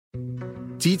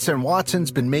Dietz and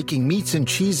Watson's been making meats and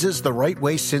cheeses the right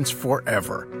way since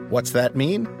forever. What's that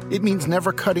mean? It means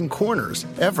never cutting corners,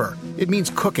 ever. It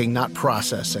means cooking, not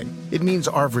processing. It means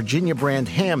our Virginia brand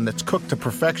ham that's cooked to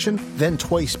perfection, then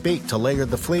twice baked to layer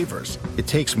the flavors. It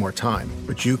takes more time,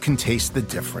 but you can taste the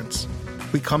difference.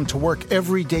 We come to work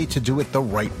every day to do it the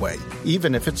right way,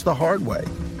 even if it's the hard way.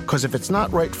 Because if it's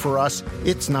not right for us,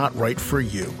 it's not right for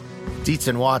you. Dietz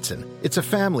and Watson, it's a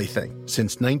family thing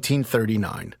since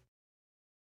 1939.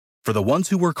 For the ones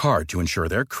who work hard to ensure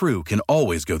their crew can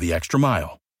always go the extra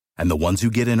mile, and the ones who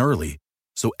get in early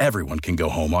so everyone can go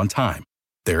home on time,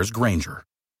 there's Grainger,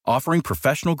 offering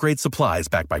professional-grade supplies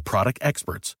backed by product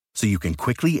experts so you can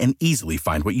quickly and easily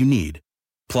find what you need.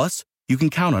 Plus, you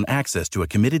can count on access to a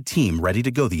committed team ready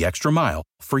to go the extra mile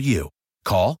for you.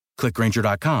 Call, click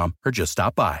Grainger.com, or just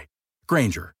stop by.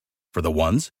 Grainger, for the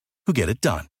ones who get it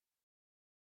done.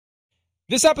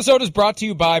 This episode is brought to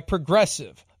you by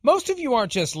Progressive. Most of you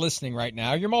aren't just listening right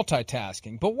now, you're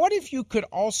multitasking. But what if you could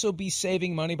also be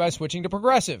saving money by switching to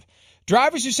Progressive?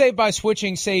 Drivers who save by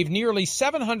switching save nearly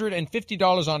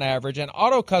 $750 on average, and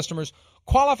auto customers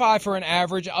qualify for an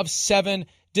average of 7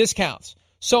 discounts.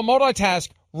 So multitask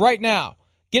right now.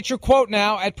 Get your quote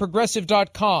now at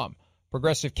Progressive.com.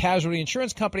 Progressive Casualty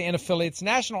Insurance Company and affiliates,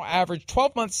 national average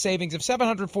 12-month savings of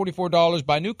 $744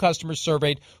 by new customers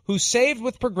surveyed who saved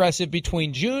with Progressive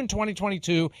between June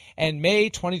 2022 and May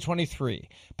 2023.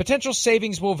 Potential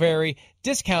savings will vary.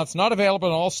 Discounts not available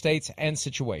in all states and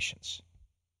situations.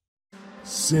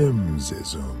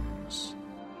 Simsisms.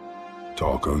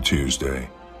 Taco Tuesday.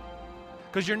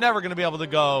 Because you're never going to be able to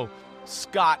go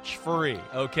scotch-free,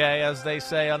 okay, as they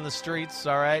say on the streets,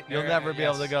 all right? You'll never be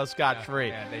able to go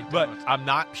scotch-free. But I'm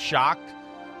not shocked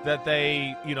that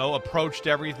they, approached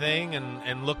everything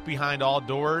and looked behind all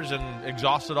doors and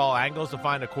exhausted all angles to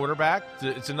find a quarterback.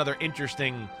 It's another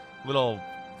interesting little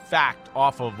fact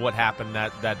off of what happened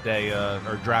that day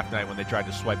or draft night when they tried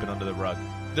to swipe it under the rug.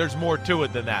 There's more to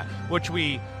it than that, which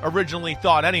we originally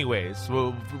thought anyways,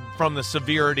 from the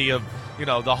severity of,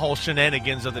 the whole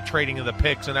shenanigans of the trading of the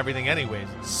picks and everything anyways.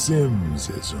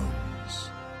 Simsisms.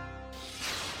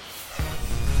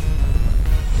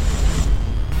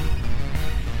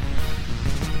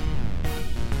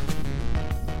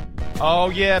 Oh,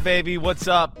 yeah, baby. What's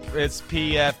up? It's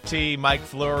PFT. Mike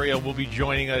Florio will be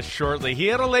joining us shortly. He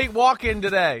had a late walk-in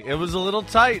today. It was a little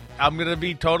tight. I'm going to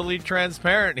be totally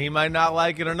transparent. He might not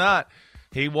like it or not.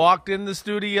 He walked in the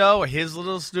studio, his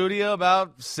little studio,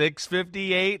 about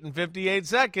 6:58 and 58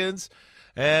 seconds,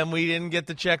 and we didn't get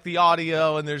to check the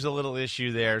audio, and there's a little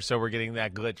issue there, so we're getting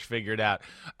that glitch figured out.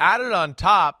 Added on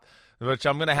top, which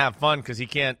I'm going to have fun because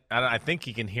I think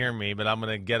he can hear me, but I'm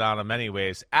going to get on him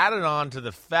anyways. Added on to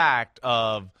the fact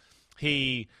of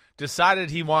he decided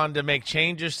he wanted to make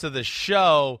changes to the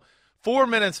show. 4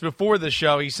 minutes before the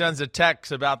show, he sends a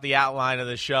text about the outline of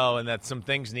the show and that some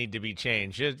things need to be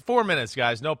changed. 4 minutes,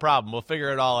 guys, no problem. We'll figure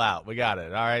it all out. We got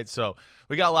it, all right? So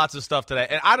we got lots of stuff today,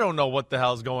 and I don't know what the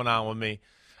hell's going on with me.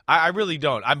 I really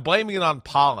don't. I'm blaming it on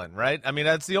pollen, right? I mean,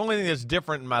 that's the only thing that's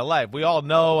different in my life. We all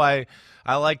know I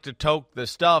like to toke the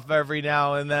stuff every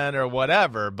now and then or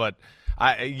whatever, but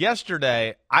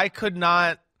yesterday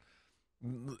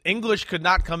English could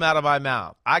not come out of my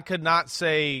mouth. I could not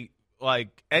say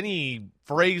any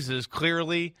phrases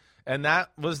clearly, and that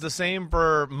was the same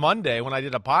for Monday when I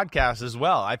did a podcast as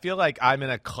well. I feel like I'm in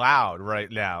a cloud right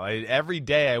now. Every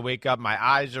day I wake up, my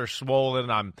eyes are swollen.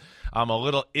 I'm a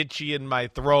little itchy in my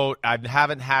throat. I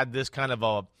haven't had this kind of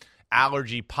a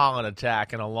allergy pollen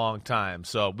attack in a long time.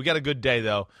 So we got a good day,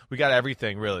 though. We got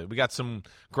everything, really. We got some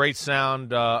great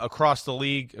sound across the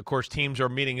league. Of course, teams are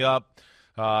meeting up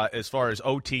as far as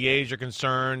OTAs are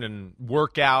concerned and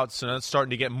workouts, and it's starting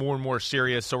to get more and more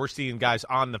serious. So we're seeing guys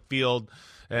on the field,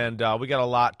 and we got a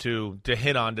lot to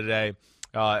hit on today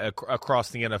across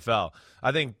the NFL.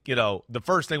 I think, the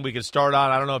first thing we could start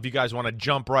on, I don't know if you guys want to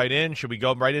jump right in. Should we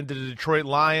go right into the Detroit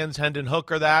Lions, Hendon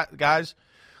Hooker, that, guys?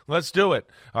 Let's do it.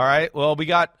 All right. Well, we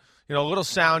got, a little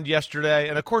sound yesterday.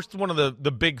 And, of course, one of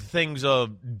the big things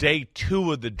of day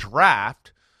 2 of the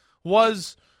draft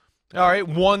was, all right,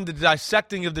 one, the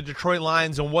dissecting of the Detroit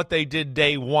Lions and what they did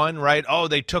day 1, right? Oh,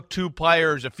 they took 2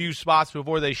 players a few spots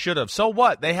before they should have. So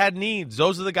what? They had needs.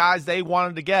 Those are the guys they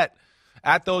wanted to get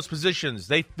at those positions.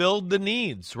 They filled the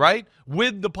needs, right,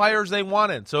 with the players they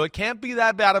wanted. So it can't be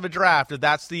that bad of a draft if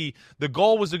that's the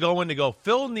goal was to go in to go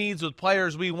fill needs with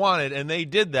players we wanted, and they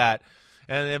did that.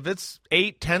 And if it's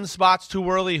 8, 10 spots too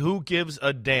early, who gives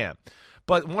a damn?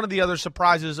 But one of the other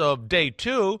surprises of day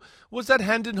 2 was that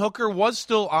Hendon Hooker was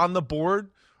still on the board,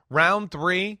 round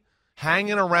 3,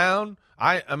 hanging around.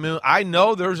 I mean, I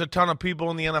know there's a ton of people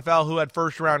in the NFL who had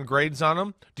first-round grades on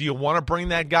him. Do you want to bring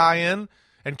that guy in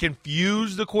and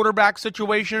confuse the quarterback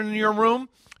situation in your room?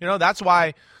 That's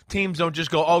why teams don't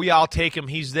just go, oh, yeah, I'll take him.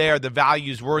 He's there. The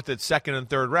value's worth it second and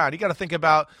third round. You got to think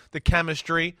about the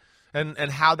chemistry and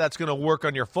how that's going to work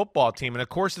on your football team. And, of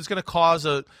course, it's going to cause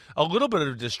a little bit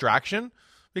of distraction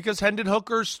because Hendon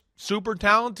Hooker's super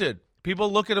talented.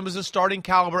 People look at him as a starting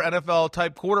caliber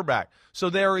NFL-type quarterback. So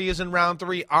there he is in round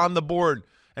 3 on the board.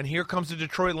 And here comes the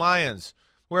Detroit Lions,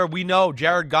 where we know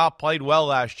Jared Goff played well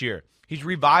last year. He's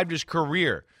revived his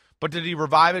career. But did he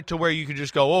revive it to where you could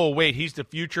just go, oh, wait, he's the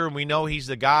future, and we know he's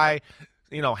the guy,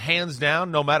 hands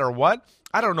down, no matter what?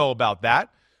 I don't know about that.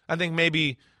 I think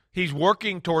maybe he's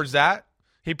working towards that.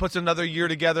 He puts another year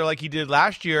together like he did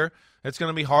last year. It's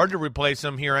going to be hard to replace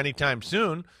him here anytime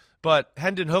soon. But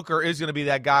Hendon Hooker is going to be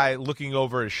that guy looking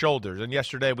over his shoulders. And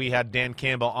yesterday we had Dan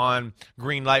Campbell on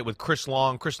Green Light with Chris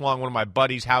Long. Chris Long, one of my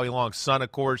buddies, Howie Long's son,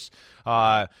 of course.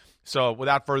 So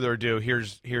without further ado,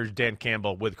 here's Dan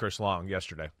Campbell with Chris Long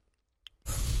yesterday.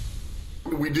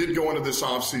 We did go into this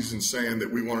offseason saying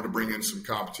that we wanted to bring in some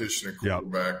competition at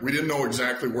quarterback. Yep. We didn't know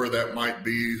exactly where that might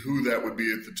be, who that would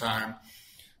be at the time.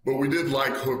 But we did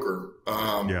like Hooker.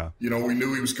 We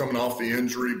knew he was coming off the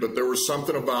injury, but there was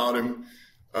something about him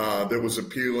that was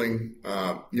appealing.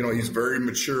 He's very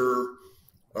mature.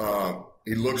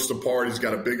 He looks the part. He's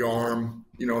got a big arm.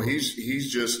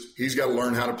 He's got to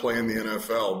learn how to play in the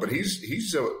NFL. But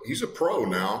he's a pro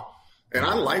now. And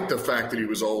I like the fact that he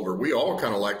was older. We all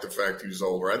kind of like the fact he was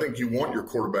older. I think you want your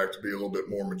quarterback to be a little bit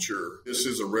more mature. This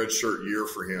is a redshirt year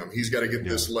for him. He's got to get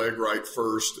this leg right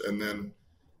first, and then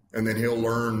he'll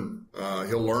learn.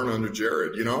 He'll learn under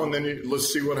Jared, And then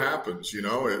let's see what happens.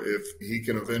 If he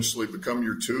can eventually become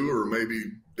your 2, or maybe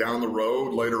down the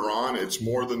road later on, it's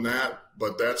more than that.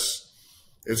 But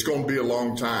it's going to be a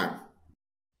long time.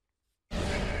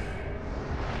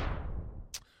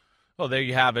 Well, there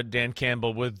you have it. Dan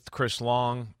Campbell with Chris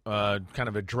Long, kind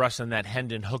of addressing that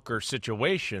Hendon Hooker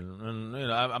situation.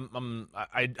 And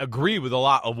I agree with a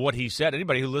lot of what he said.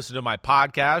 Anybody who listened to my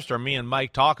podcast or me and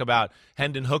Mike talk about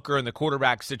Hendon Hooker and the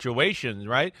quarterback situations,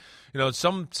 right?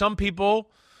 Some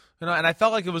people, and I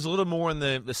felt like it was a little more in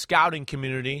the scouting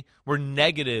community, were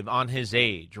negative on his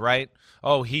age, right?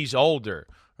 Oh, he's older.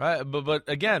 Right, but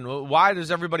again, why does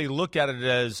everybody look at it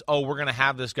as, oh, we're going to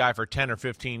have this guy for 10 or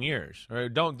 15 years?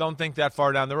 Right? Don't think that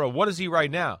far down the road. What is he right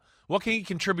now? What can he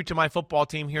contribute to my football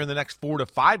team here in the next 4 to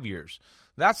 5 years?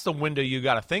 That's the window you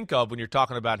got to think of when you're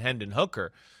talking about Hendon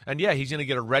Hooker. And yeah, he's going to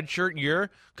get a redshirt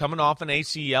year, coming off an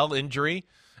ACL injury,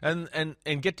 and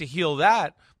get to heal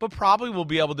that, but probably will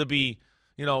be able to be,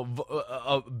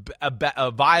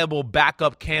 a viable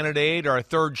backup candidate or a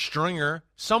third stringer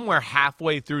somewhere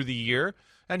halfway through the year.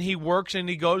 And he works and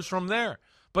he goes from there.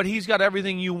 But he's got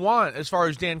everything you want as far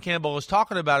as Dan Campbell is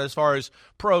talking about as far as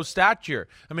pro stature.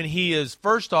 I mean, he is,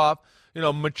 first off,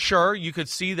 mature. You could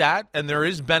see that, and there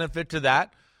is benefit to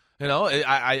that.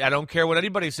 I don't care what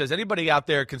anybody says. Anybody out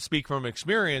there can speak from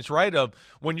experience, right, of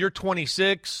when you're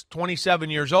 26, 27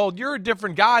 years old, you're a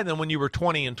different guy than when you were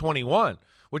 20 and 21,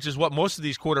 which is what most of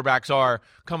these quarterbacks are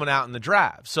coming out in the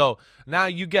draft. So now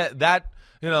you get that,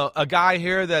 a guy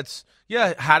here that's,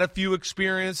 had a few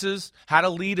experiences, had to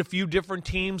lead a few different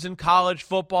teams in college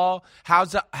football,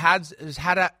 has had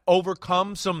to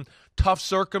overcome some tough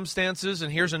circumstances,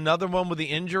 and here's another one with the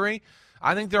injury.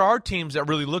 I think there are teams that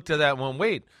really looked at that one,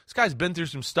 wait, this guy's been through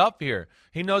some stuff here.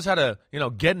 He knows how to,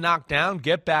 get knocked down,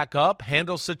 get back up,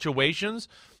 handle situations,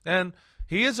 and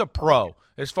he is a pro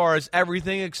as far as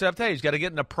everything except, hey, he's got to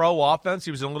get in a pro offense.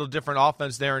 He was in a little different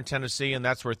offense there in Tennessee, and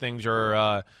that's where things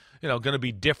are, going to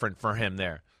be different for him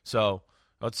there. So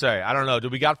let's say, I don't know, do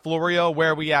we got Florio?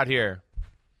 Where are we at here?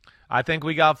 I think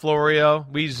we got Florio.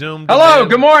 We zoomed. Hello,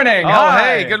 good morning. Oh,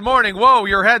 Hi. Hey, good morning. Whoa,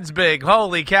 your head's big.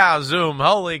 Holy cow, Zoom.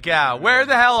 Holy cow. Where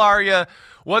the hell are you?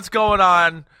 What's going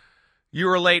on? You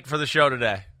were late for the show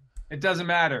today. It doesn't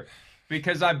matter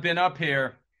because I've been up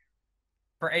here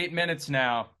for 8 minutes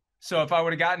now. So if I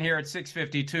would have gotten here at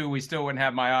 6:52, we still wouldn't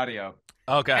have my audio.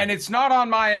 Okay. And it's not on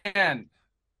my end.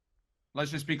 Let's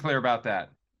just be clear about that.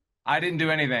 I didn't do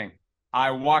anything.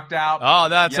 I walked out. Oh,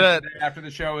 that's it. After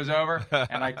the show was over,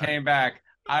 and I came back.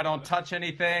 I don't touch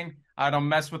anything. I don't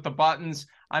mess with the buttons.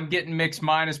 I'm getting mixed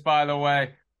minus, by the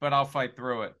way, but I'll fight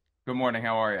through it. Good morning.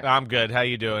 How are you? I'm good. How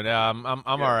you doing? I'm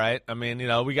all right. I mean,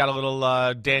 we got a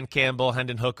little Dan Campbell,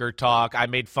 Hendon Hooker talk. I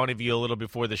made fun of you a little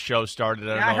before the show started.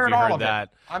 I don't know if you heard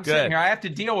that. I'm sitting here. I have to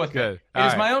deal with it. It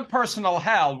is my own personal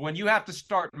hell. When you have to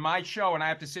start my show and I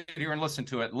have to sit here and listen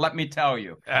to it, let me tell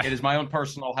you, it is my own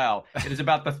personal hell. It is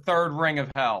about the third ring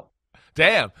of hell.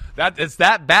 Damn, it's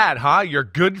that bad, huh? Your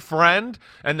good friend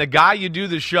and the guy you do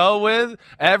the show with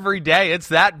every day, it's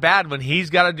that bad when he's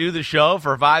got to do the show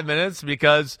for 5 minutes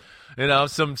because,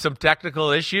 some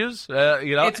technical issues,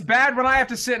 It's bad when I have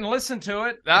to sit and listen to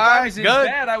it. If Ah, I was in good.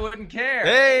 bed, I wouldn't care.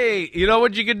 Hey, you know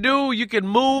what you can do? You can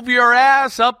move your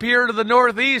ass up here to the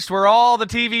Northeast where all the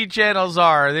TV channels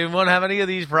are. They won't have any of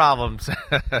these problems.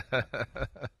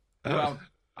 Well,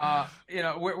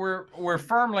 we're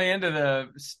firmly into the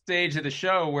stage of the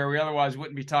show where we otherwise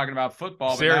wouldn't be talking about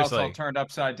football, but now it's all turned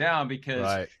upside down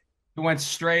because we went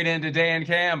straight into Dan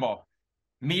Campbell.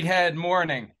 Meathead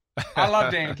morning. I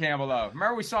love Dan Campbell, though.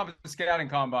 Remember we saw him at the scouting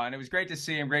combine. It was great to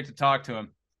see him, great to talk to him.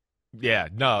 Yeah,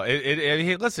 no.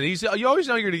 Listen, you always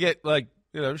know you're going to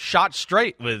get shot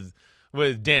straight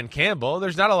with Dan Campbell.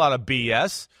 There's not a lot of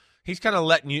BS. He's kind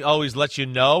of always lets you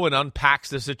know and unpacks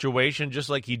the situation just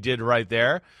like he did right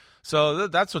there. So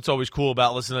that's what's always cool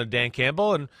about listening to Dan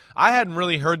Campbell. And I hadn't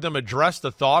really heard them address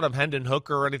the thought of Hendon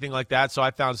Hooker or anything like that, so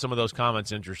I found some of those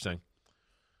comments interesting.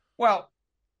 Well,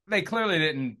 they clearly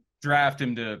didn't draft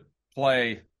him to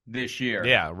play this year.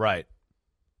 Yeah, right.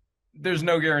 There's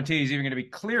no guarantee he's even going to be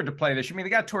cleared to play this year. I mean, the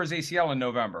guy tore his ACL in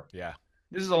November. Yeah.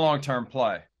 This is a long-term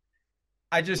play.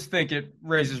 I just think it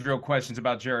raises real questions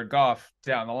about Jared Goff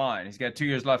down the line. He's got 2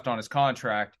 years left on his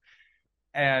contract.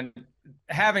 And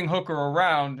having Hooker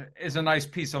around is a nice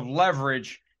piece of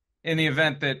leverage in the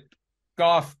event that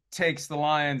Goff takes the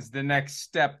Lions the next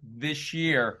step this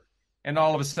year and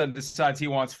all of a sudden decides he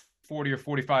wants $40 or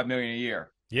 $45 million a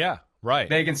year. Yeah, right.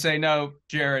 They can say, no,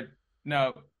 Jared,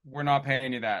 no, we're not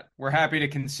paying you that. We're happy to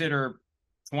consider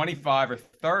 25 or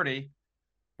 30,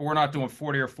 but we're not doing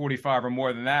 40 or 45 or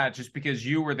more than that just because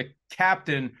you were the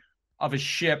captain of a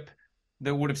ship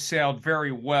that would have sailed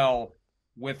very well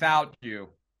without you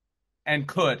and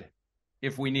could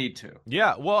if we need to.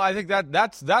 Yeah, well, I think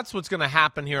that's what's going to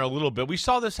happen here a little bit. We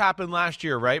saw this happen last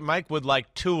year, right? Mike with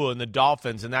Tua and the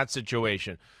Dolphins in that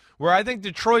situation where I think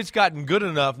Detroit's gotten good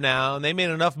enough now and they made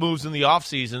enough moves in the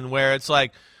offseason where it's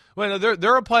like, well,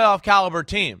 they're a playoff caliber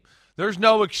team. There's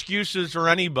no excuses for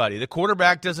anybody. The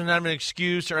quarterback doesn't have an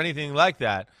excuse or anything like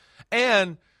that.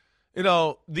 And,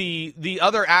 the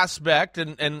other aspect,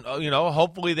 and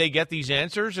hopefully they get these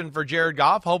answers. And for Jared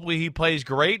Goff, hopefully he plays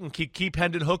great and keep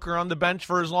Hendon Hooker on the bench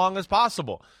for as long as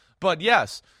possible. But,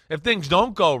 yes, if things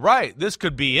don't go right, this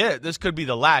could be it. This could be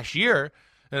the last year,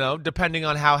 depending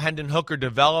on how Hendon Hooker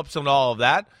develops and all of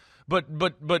that. But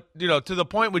to the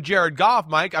point with Jared Goff,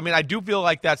 Mike, I mean, I do feel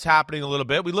like that's happening a little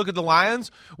bit. We look at the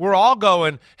Lions. We're all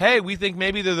going, hey, we think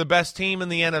maybe they're the best team in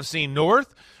the NFC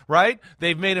North, right?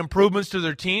 They've made improvements to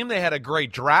their team. They had a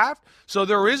great draft. So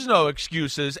there is no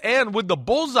excuses. And with the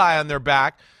bullseye on their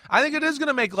back, I think it is going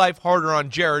to make life harder on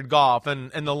Jared Goff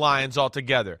and the Lions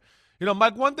altogether.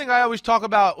 Mike, one thing I always talk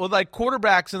about with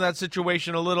quarterbacks in that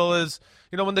situation a little is,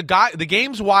 when the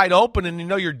game's wide open and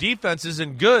your defense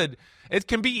isn't good, it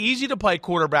can be easy to play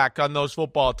quarterback on those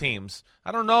football teams.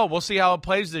 I don't know. We'll see how it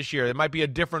plays this year. It might be a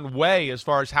different way as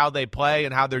far as how they play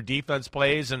and how their defense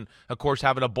plays and, of course,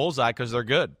 having a bullseye because they're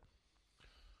good.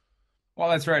 Well,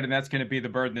 that's right, and that's going to be the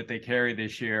burden that they carry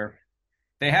this year.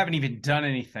 They haven't even done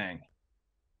anything,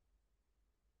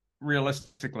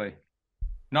 realistically.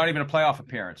 Not even a playoff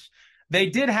appearance. They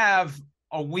did have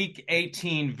a Week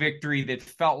 18 victory that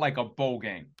felt like a bowl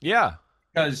game. Yeah.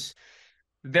 Because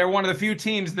they're one of the few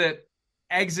teams that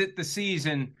exit the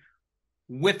season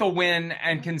with a win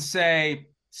and can say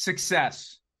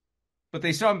success. But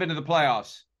they still haven't been to the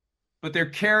playoffs. But they're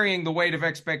carrying the weight of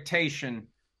expectation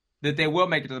that they will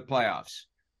make it to the playoffs.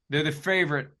 They're the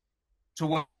favorite to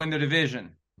win the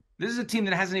division. This is a team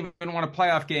that hasn't even won a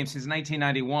playoff game since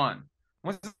 1991.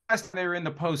 When's the last time they were in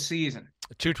the postseason?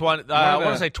 220. I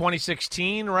want to say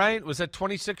 2016, right? Was that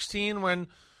 2016 when,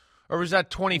 or was that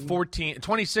 2014?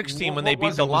 2016 when they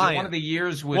beat the Lions. One of the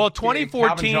years with 2014,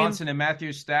 Calvin Johnson and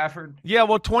Matthew Stafford. Yeah,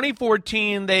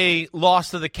 2014 they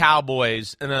lost to the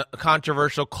Cowboys in a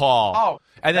controversial call. Oh,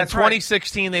 and then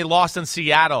 2016 they lost in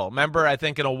Seattle. Remember, I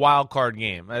think in a wild card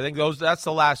game. I think that's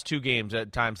the last two games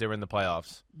at times they were in the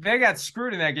playoffs. They got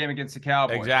screwed in that game against the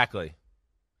Cowboys. Exactly.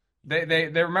 They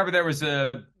remember there was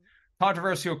a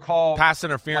controversial call. Pass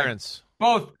interference.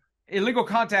 Both illegal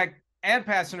contact and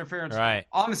pass interference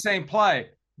on the same play.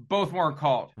 Both weren't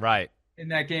called. Right. In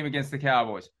that game against the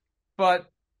Cowboys. But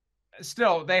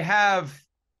still, they have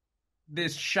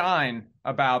this shine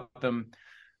about them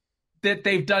that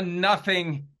they've done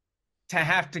nothing to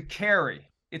have to carry.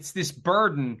 It's this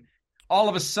burden. All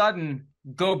of a sudden,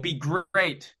 go be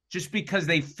great. Just because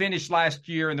they finished last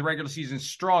year in the regular season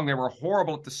strong, they were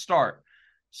horrible at the start.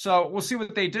 So we'll see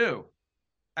what they do.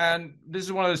 And this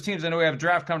is one of those teams, I know we have a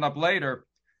draft coming up later.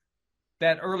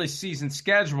 that early season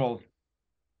schedule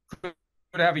could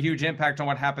have a huge impact on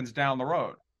what happens down the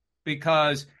road.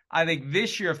 Because I think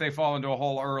this year, if they fall into a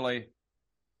hole early,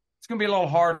 it's going to be a little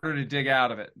harder to dig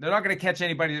out of it. They're not going to catch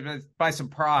anybody by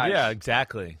surprise. Yeah,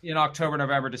 exactly. In October,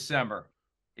 November, December,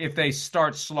 if they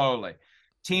start slowly.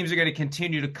 Teams are going to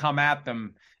continue to come at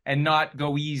them and not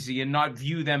go easy and not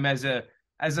view them as a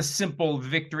simple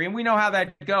victory. And we know how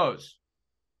that goes.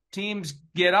 Teams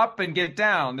get up and get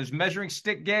down. There's measuring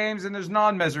stick games and there's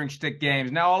non-measuring stick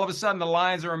games. Now, all of a sudden, the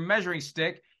Lions are a measuring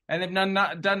stick, and they've done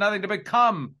nothing to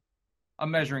become a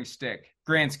measuring stick,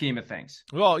 grand scheme of things.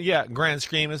 Well, yeah, grand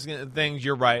scheme of things,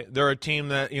 you're right. They're a team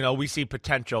that, we see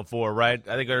potential for, right?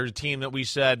 I think there's a team that we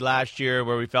said last year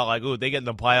where we felt like, ooh, they get in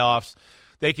the playoffs,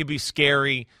 they could be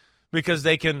scary because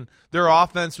their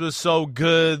offense was so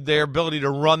good, their ability to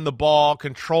run the ball,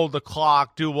 control the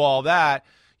clock, do all that.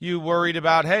 You worried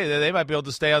about, hey, they might be able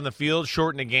to stay on the field,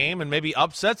 shorten the game, and maybe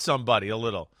upset somebody a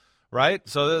little, right?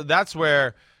 So that's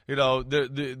where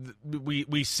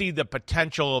we see the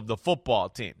potential of the football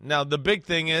team. Now, the big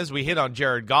thing is we hit on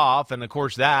Jared Goff, and of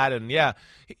course that, and yeah,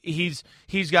 he's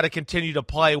got to continue to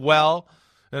play well,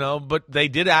 but they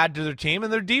did add to their team,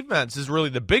 and their defense is really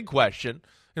the big question.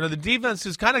 The defense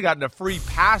has kind of gotten a free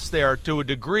pass there to a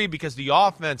degree because the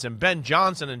offense and Ben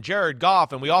Johnson and Jared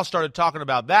Goff, and we all started talking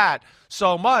about that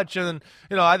so much, and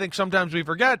I think sometimes we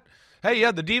forget, hey,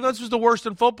 yeah, the defense was the worst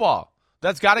in football.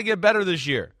 That's got to get better this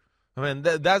year. I mean,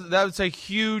 that's a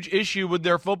huge issue with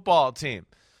their football team.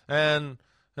 And,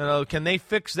 can they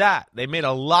fix that? They made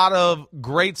a lot of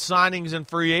great signings in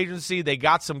free agency. They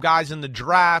got some guys in the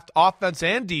draft, offense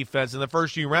and defense, in the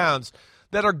first few rounds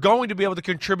that are going to be able to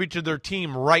contribute to their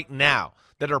team right now,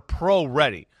 that are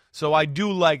pro-ready. So I do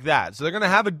like that. So they're going to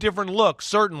have a different look,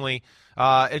 certainly.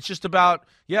 It's just about,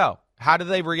 how do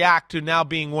they react to now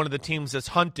being one of the teams that's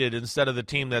hunted instead of the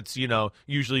team that's,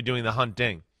 usually doing the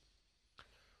hunting.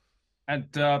 And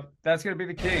that's going to be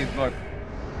the key. Look,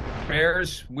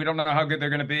 Bears, we don't know how good they're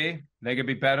going to be. They could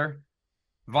be better.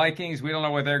 Vikings, we don't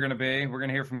know what they're going to be. We're going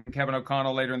to hear from Kevin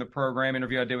O'Connell later in the program.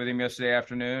 Interview I did with him yesterday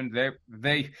afternoon.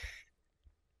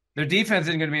 Their defense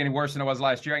isn't going to be any worse than it was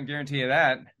last year. I can guarantee you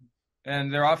that.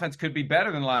 And their offense could be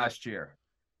better than last year.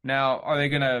 Now, are they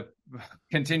going to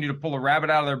continue to pull a rabbit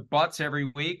out of their butts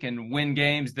every week and win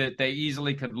games that they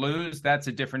easily could lose? That's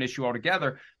a different issue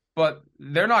altogether. But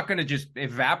they're not going to just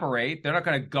evaporate. They're not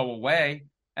going to go away.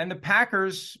 And the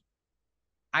Packers,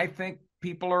 I think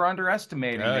people are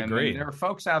underestimating them. Agreed. There are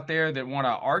folks out there that want to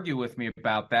argue with me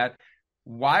about that.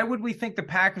 Why would we think the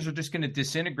Packers are just going to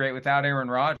disintegrate without Aaron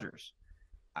Rodgers?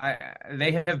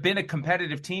 They have been a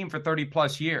competitive team for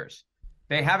 30-plus years.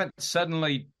 They haven't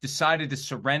suddenly decided to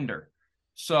surrender.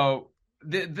 So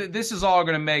this is all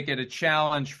going to make it a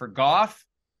challenge for Goff.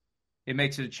 It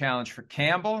makes it a challenge for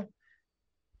Campbell.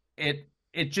 It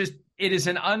is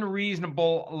an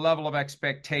unreasonable level of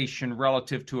expectation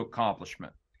relative to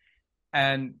accomplishment.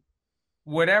 And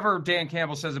whatever Dan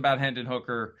Campbell says about Hendon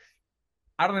Hooker,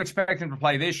 I don't expect him to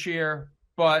play this year,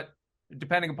 but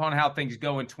depending upon how things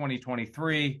go in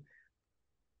 2023,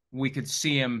 we could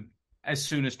see him as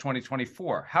soon as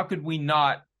 2024. How could we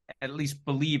not at least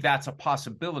believe that's a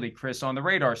possibility, Chris, on the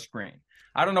radar screen?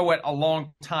 I don't know what a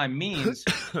long time means,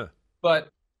 but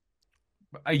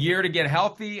a year to get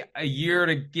healthy, a year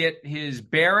to get his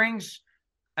bearings,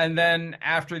 and then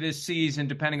after this season,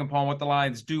 depending upon what the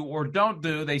Lions do or don't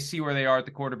do, they see where they are at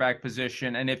the quarterback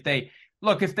position. And if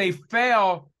they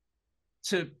fail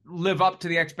to live up to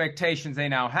the expectations they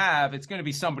now have, it's going to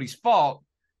be somebody's fault,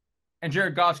 and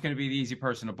Jared Goff's going to be the easy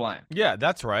person to blame. Yeah,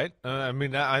 that's right.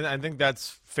 I think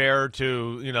that's fair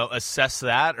to, assess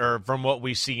that, or from what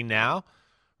we see now,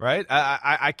 right?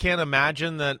 I can't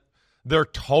imagine that they're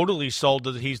totally sold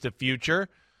that he's the future.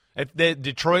 If the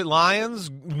Detroit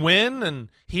Lions win and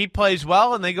he plays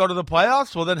well and they go to the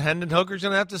playoffs, well, then Hendon Hooker's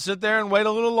going to have to sit there and wait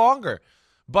a little longer.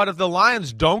 But if the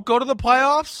Lions don't go to the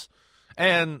playoffs,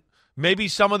 and maybe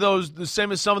some of those, the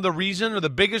same as some of the reason, or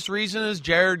the biggest reason is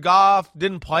Jared Goff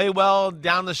didn't play well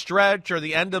down the stretch or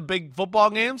the end of big football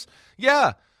games,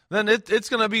 then it's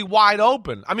going to be wide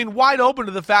open. I mean, wide open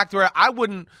to the fact where I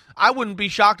wouldn't be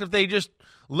shocked if they just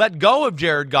let go of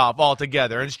Jared Goff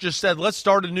altogether and it's just said, let's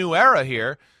start a new era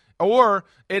here. Or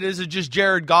it is just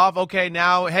Jared Goff, okay,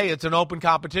 now, hey, it's an open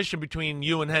competition between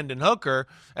you and Hendon Hooker,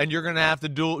 and you're going to have to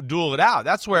duel it out.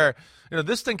 That's where,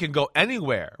 this thing can go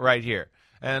anywhere right here.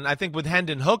 And I think with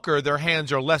Hendon Hooker, their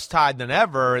hands are less tied than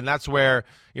ever, and that's where,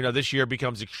 this year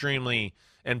becomes extremely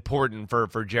important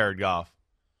for Jared Goff.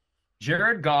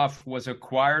 Jared Goff was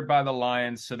acquired by the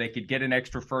Lions so they could get an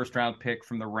extra first-round pick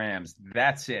from the Rams.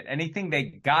 That's it. Anything they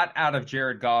got out of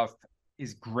Jared Goff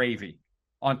is gravy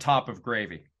on top of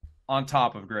gravy. on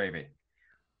top of gravy.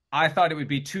 I thought it would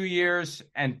be 2 years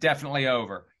and definitely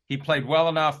over. He played well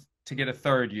enough to get a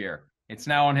third year. It's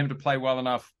now on him to play well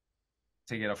enough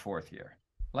to get a fourth year.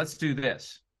 Let's do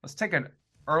this. Let's take an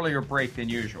earlier break than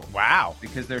usual. Wow.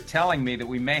 Because they're telling me that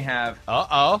we may have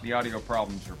the audio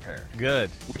problems repaired. Good.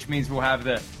 Which means we'll have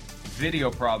the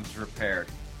video problems repaired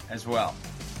as well.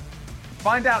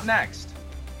 Find out next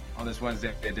on this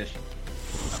Wednesday edition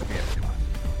of PFT Live.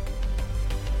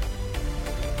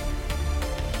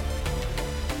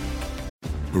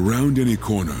 Around any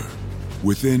corner,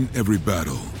 within every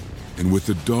battle, and with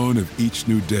the dawn of each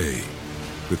new day,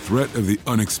 the threat of the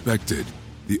unexpected,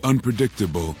 the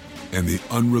unpredictable, and the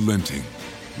unrelenting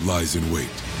lies in wait.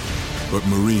 But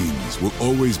Marines will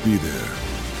always be there.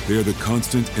 They are the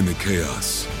constant in the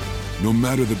chaos. No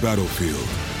matter the battlefield,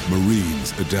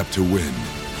 Marines adapt to win,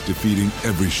 defeating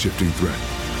every shifting threat,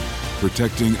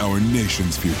 protecting our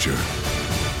nation's future.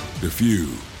 The few,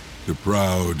 the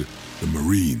proud, the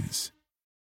Marines.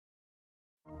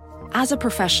 As a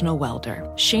professional welder,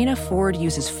 Shayna Ford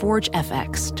uses Forge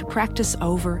FX to practice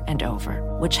over and over,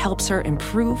 which helps her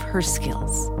improve her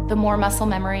skills. The more muscle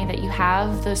memory that you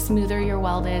have, the smoother your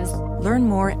weld is. Learn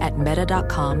more at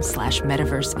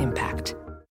meta.com/metaverseimpact.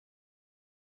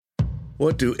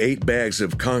 What do 8 bags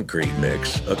of concrete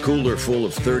mix, a cooler full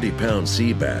of 30-pound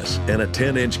sea bass, and a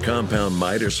 10-inch compound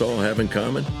miter saw have in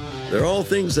common? They're all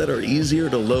things that are easier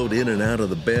to load in and out of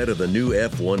the bed of the new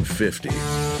F-150.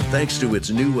 Thanks to its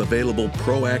new available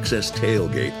Pro Access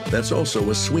tailgate that's also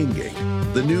a swing gate.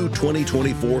 The new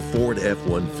 2024 Ford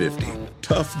F-150.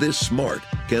 Tough this smart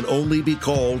can only be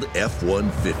called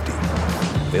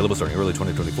F-150. Available starting early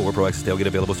 2024. Pro Access tailgate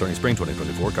available starting spring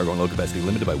 2024. Cargo and load capacity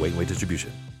limited by weight and weight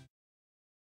distribution.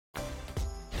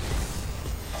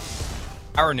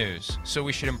 Our news. So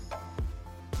we should...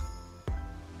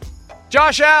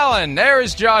 Josh Allen. There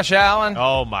is Josh Allen.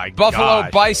 Oh, my God. Buffalo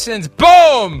Bisons.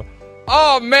 Boom!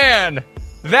 Oh, man.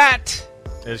 That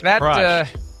is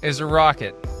a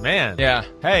rocket. Man. Yeah.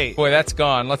 Hey. Boy, that's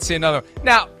gone. Let's see another.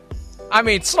 Now, I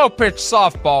mean, slow pitch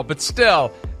softball, but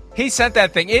still, he sent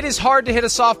that thing. It is hard to hit a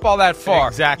softball that far.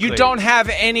 Exactly. You don't have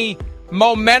any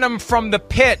momentum from the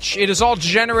pitch. It is all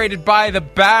generated by the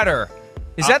batter.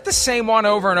 Is that the same one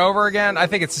over and over again? I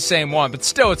think it's the same one, but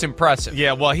still, it's impressive.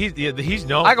 Yeah, well, he's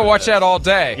known. I can watch that all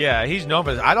day. Yeah, he's known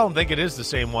for this. I don't think it is the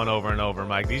same one over and over,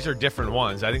 Mike. These are different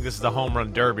ones. I think this is the home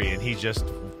run derby, and he's just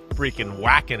freaking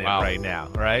whacking it right now,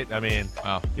 right? I mean,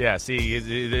 yeah. See,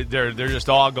 they're just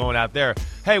all going out there.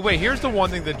 Hey, wait. Here's the one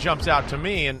thing that jumps out to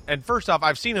me, and first off,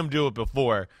 I've seen him do it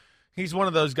before. He's one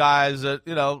of those guys that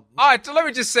All right, so let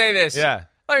me just say this. Yeah.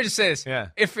 Let me just say this. Yeah.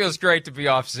 It feels great to be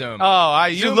off Zoom. Oh,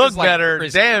 you Zoom look like better.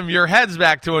 prison. Damn, your head's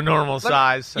back to a normal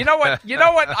size. You know what? You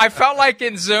know what I felt like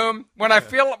in Zoom?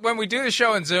 When we do the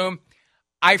show in Zoom,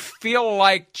 I feel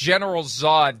like General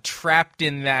Zod trapped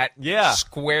in that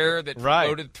square that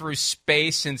floated through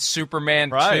space in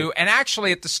Superman 2. And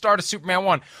actually, at the start of Superman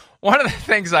 1, one of the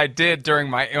things I did during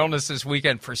my illness this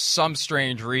weekend, for some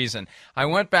strange reason, I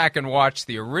went back and watched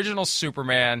the original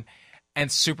Superman and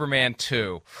Superman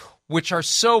 2, which are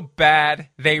so bad,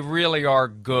 they really are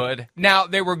good. Now,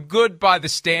 they were good by the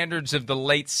standards of the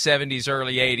late 70s,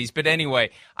 early 80s. But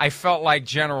anyway, I felt like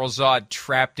General Zod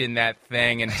trapped in that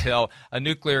thing until a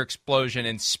nuclear explosion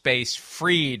in space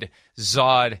freed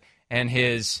Zod and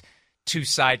his 2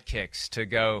 sidekicks to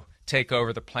go take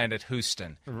over the planet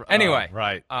Houston. Anyway,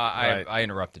 I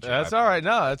interrupted you. That's all right.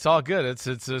 No, it's all good.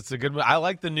 It's a good. I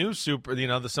like the new some of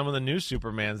the new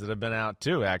Supermans that have been out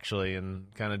too, actually,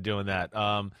 and kind of doing that.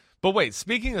 But wait,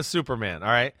 speaking of Superman, all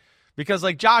right, because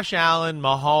like Josh Allen,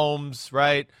 Mahomes,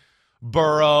 right,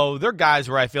 Burrow, they're guys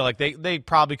where I feel like they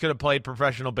probably could have played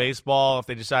professional baseball if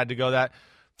they decided to go that.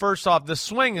 First off, the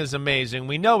swing is amazing.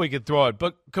 We know we could throw it,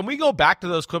 but can we go back to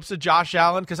those clips of Josh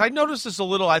Allen? Because I noticed this a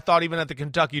little, I thought, even at the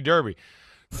Kentucky Derby.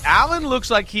 Allen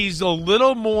looks like he's a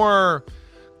little more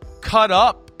cut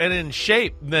up and in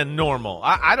shape than normal.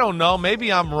 I don't know.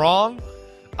 Maybe I'm wrong.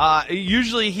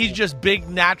 Usually he's just big,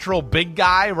 natural, big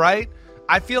guy, right?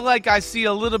 I feel like I see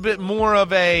a little bit more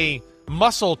of a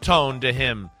muscle tone to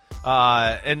him.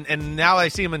 And now I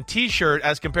see him in T-shirt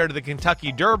as compared to the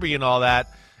Kentucky Derby and all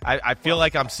that. I feel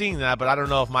like I'm seeing that, but I don't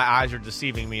know if my eyes are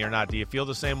deceiving me or not. Do you feel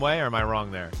the same way, or am I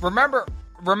wrong there? Remember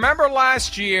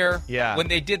last year when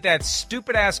they did that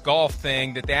stupid-ass golf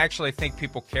thing that they actually think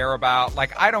people care about?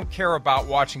 Like, I don't care about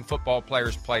watching football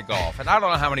players play golf, and I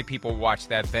don't know how many people watch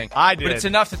that thing. I did. But it's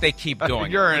enough that they keep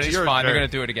doing it, which is fine. They're going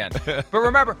to do it again.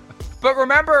 But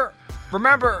remember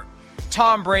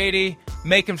Tom Brady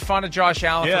making fun of Josh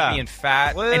Allen for being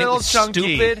fat, and it was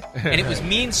chunky. stupid, and it was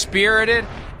mean-spirited,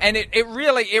 and it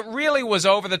really was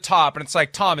over the top. And it's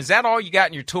like, Tom, is that all you got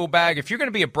in your tool bag? If you're going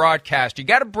to be a broadcaster, you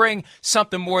got to bring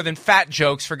something more than fat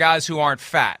jokes for guys who aren't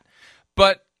fat.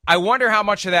 But I wonder how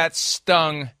much of that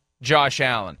stung Josh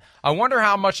Allen. I wonder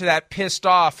how much of that pissed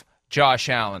off Josh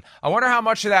Allen. I wonder how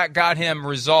much of that got him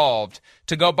resolved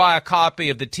to go buy a copy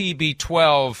of the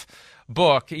TB12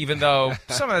 book, even though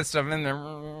some of that stuff in there.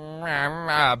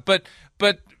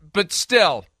 But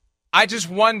still, I just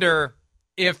wonder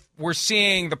if we're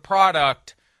seeing the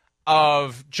product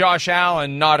of Josh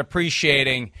Allen not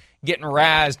appreciating getting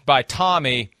razzed by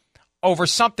Tommy over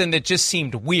something that just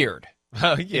seemed weird.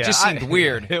 It just seemed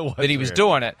weird that he was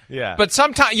doing it. Yeah. But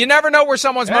sometimes you never know where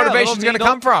someone's motivation is going to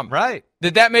come from. Right.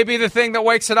 That may be the thing that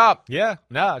wakes it up. Yeah.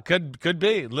 No, it could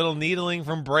be. Little needling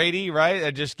from Brady, right?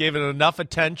 It just gave it enough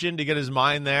attention to get his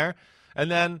mind there. And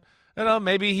then,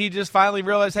 maybe he just finally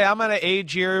realized, hey, I'm at an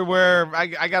age here where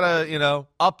I got to,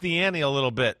 up the ante a little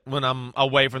bit when I'm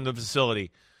away from the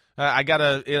facility. I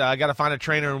gotta find a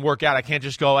trainer and work out. I can't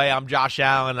just go, hey, I'm Josh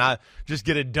Allen. I just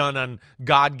get it done on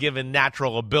God-given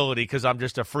natural ability because I'm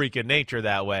just a freak of nature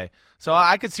that way. So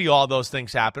I could see all those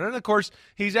things happen. And, of course,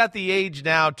 he's at the age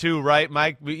now, too, right,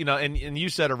 Mike? And you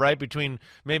said it right, between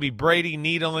maybe Brady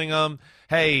needling him.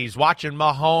 Hey, he's watching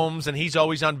Mahomes, and he's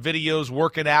always on videos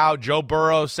working out. Joe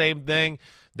Burrow, same thing.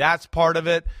 That's part of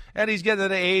it. And he's getting to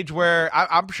the age where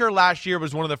I'm sure last year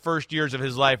was one of the first years of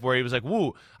his life where he was like,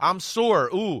 woo, I'm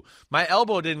sore. Ooh, my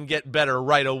elbow didn't get better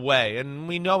right away. And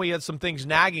we know he had some things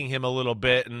nagging him a little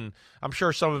bit. And I'm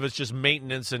sure some of it's just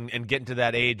maintenance and getting to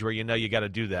that age where you got to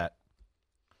do that.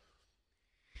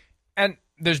 And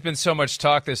there's been so much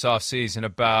talk this offseason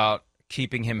about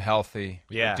keeping him healthy,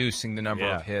 reducing the number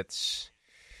of hits,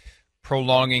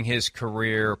 prolonging his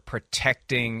career,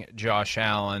 protecting Josh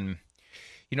Allen.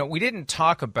 We didn't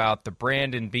talk about the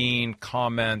Brandon Beane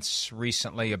comments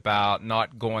recently about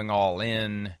not going all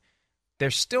in.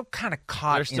 They're still kind of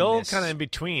caught in this. They're still kind of in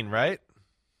between, right?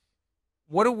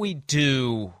 What do we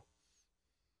do?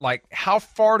 Like, how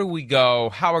far do we go?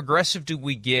 How aggressive do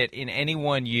we get in any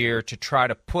one year to try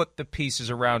to put the pieces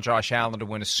around Josh Allen to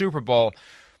win a Super Bowl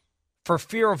for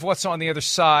fear of what's on the other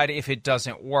side if it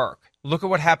doesn't work? Look at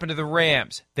what happened to the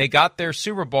Rams. They got their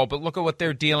Super Bowl, but look at what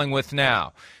they're dealing with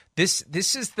now. This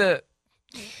is the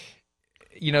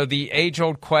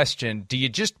age-old question. Do you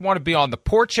just want to be on the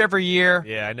porch every year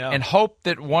and hope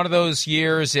that one of those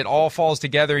years it all falls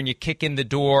together and you kick in the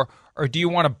door, or do you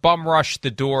want to bum rush the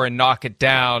door and knock it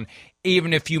down,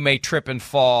 even if you may trip and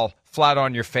fall flat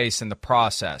on your face in the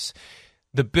process?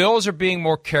 The Bills are being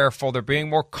more careful. They're being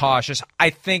more cautious. I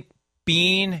think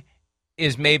Beane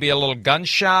is maybe a little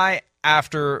gun-shy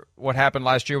after what happened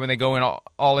last year when they go in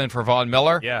all in for Von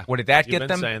Miller. Yeah. What did that get them? You've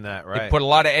been saying that, right. They put a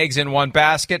lot of eggs in one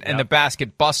basket, and the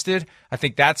basket busted. I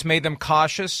think that's made them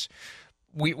cautious.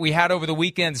 We had over the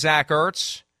weekend Zach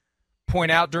Ertz point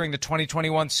out during the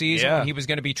 2021 season when he was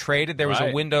going to be traded. There was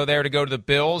a window there to go to the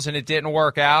Bills, and it didn't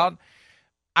work out.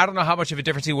 I don't know how much of a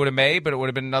difference he would have made, but it would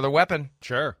have been another weapon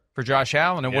for Josh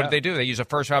Allen. And what did they do? They use a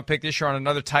first-round pick this year on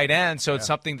another tight end, so it's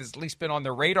something that's at least been on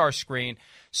their radar screen.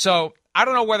 So I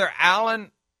don't know whether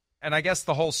Allen, and I guess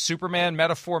the whole Superman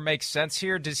metaphor makes sense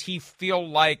here. Does he feel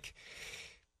like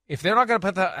if they're not going to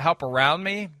put the help around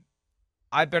me,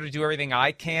 I better do everything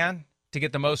I can to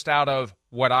get the most out of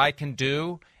what I can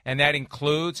do, and that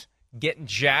includes getting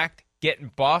jacked, getting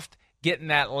buffed, getting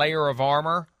that layer of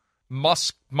armor,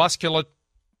 musculature,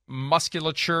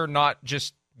 not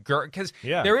just because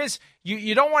there is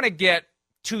you don't want to get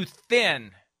too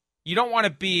thin. You don't want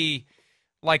to be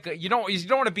like you don't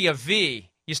want to be a V.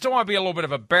 You still want to be a little bit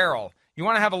of a barrel. You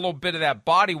want to have a little bit of that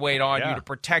body weight on you to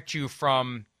protect you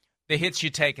from the hits you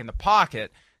take in the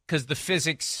pocket, because the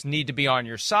physics need to be on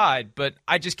your side. But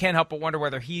I just can't help but wonder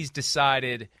whether he's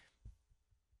decided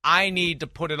I need to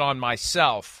put it on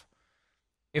myself.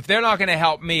 If they're not going to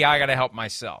help me, I got to help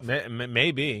myself.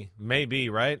 Maybe,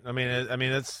 right? I mean,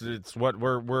 it's what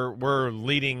we're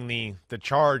leading the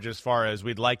charge as far as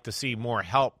we'd like to see more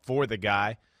help for the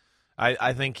guy.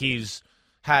 I think he's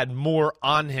had more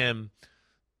on him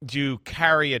to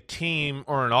carry a team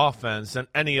or an offense than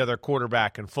any other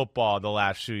quarterback in football the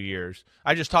last few years.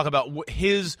 I just talk about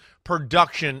his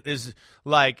production is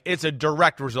like it's a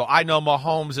direct result. I know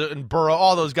Mahomes and Burrow,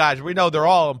 all those guys, we know they're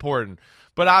all important.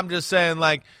 But I'm just saying,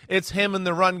 like, it's him in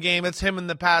the run game. It's him in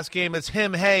the pass game. It's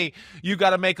him, hey, you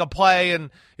got to make a play and,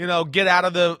 get out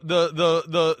of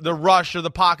the rush or the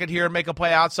pocket here and make a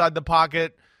play outside the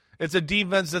pocket. It's a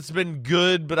defense that's been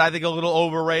good, but I think a little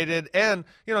overrated. And,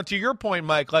 to your point,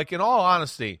 Mike, like, in all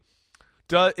honesty,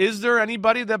 is there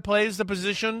anybody that plays the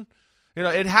position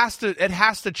it has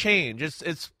to change.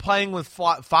 It's playing with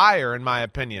fire, in my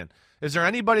opinion. Is there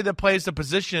anybody that plays the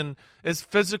position as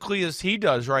physically as he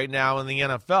does right now in the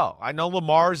NFL? I know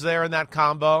Lamar's there in that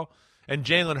combo and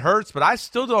Jalen Hurts, but I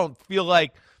still don't feel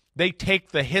like they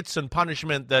take the hits and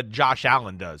punishment that Josh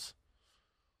Allen does.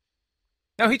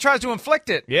 No, he tries to inflict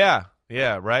it. Yeah,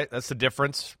 right. That's the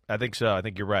difference. I think so. I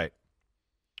think you're right.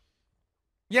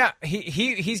 Yeah,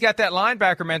 he's got that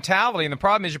linebacker mentality, and the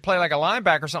problem is you play like a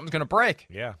linebacker, something's going to break.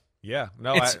 Yeah.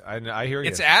 No, I hear you.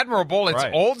 It's admirable. It's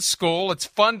old school. It's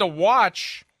fun to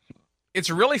watch. It's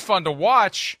really fun to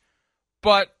watch,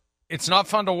 but it's not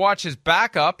fun to watch his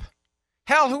backup.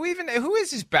 Hell, who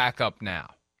is his backup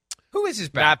now? Who is his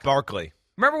backup? Matt Barkley.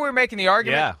 Remember we were making the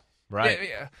argument? Yeah, right.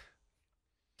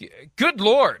 Good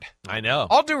Lord. I know.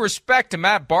 All due respect to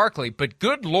Matt Barkley, but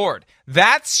good Lord.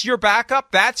 That's your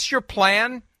backup? That's your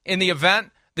plan in the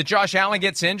event that Josh Allen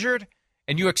gets injured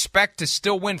and you expect to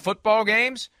still win football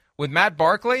games with Matt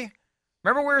Barkley?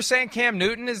 Remember we were saying Cam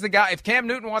Newton is the guy. If Cam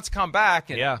Newton wants to come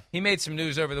back, and he made some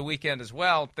news over the weekend as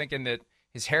well, thinking that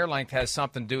his hair length has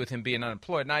something to do with him being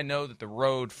unemployed. And I know that the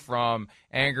road from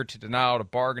anger to denial to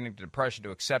bargaining to depression to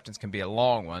acceptance can be a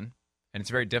long one, and it's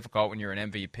very difficult when you're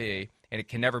an MVP. And it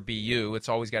can never be you. It's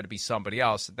always got to be somebody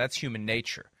else. That's human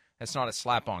nature. That's not a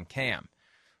slap on Cam.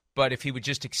 But if he would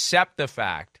just accept the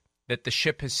fact that the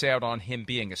ship has sailed on him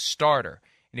being a starter,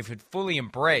 and if he'd fully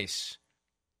embrace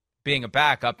being a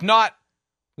backup, not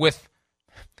with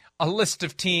a list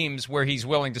of teams where he's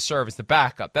willing to serve as the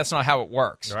backup. That's not how it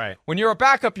works. Right. When you're a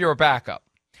backup, you're a backup.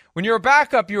 When you're a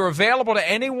backup, you're available to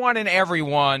anyone and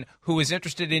everyone who is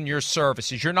interested in your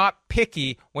services. You're not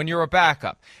picky when you're a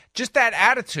backup. Just that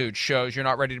attitude shows you're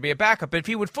not ready to be a backup. But if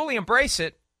he would fully embrace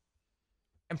it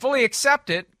and fully accept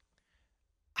it,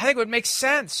 I think it would make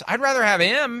sense. I'd rather have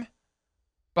him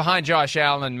behind Josh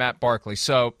Allen and Matt Barkley.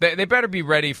 So they better be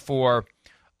ready for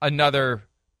another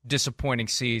disappointing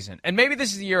season. And maybe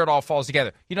this is the year it all falls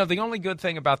together. The only good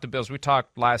thing about the Bills, we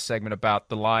talked last segment about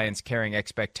the Lions carrying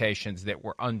expectations that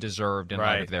were undeserved in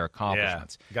light of their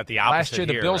accomplishments. Yeah. Got the opposite. Last year,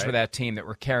 the Bills were that team that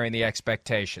were carrying the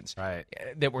expectations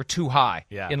that were too high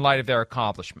in light of their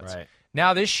accomplishments. Right.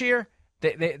 Now this year,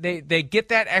 they get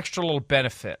that extra little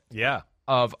benefit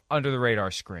of under the radar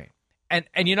screen. And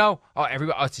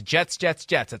everybody, it's Jets.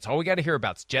 That's all we got to hear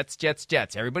about. It's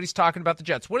Jets. Everybody's talking about the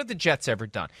Jets. What have the Jets ever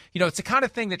done? It's the kind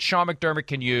of thing that Sean McDermott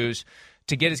can use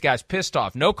to get his guys pissed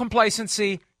off. No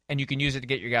complacency, and you can use it to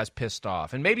get your guys pissed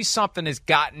off. And maybe something has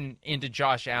gotten into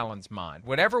Josh Allen's mind.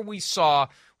 Whatever we saw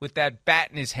with that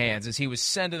bat in his hands as he was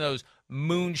sending those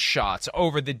moonshots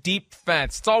over the deep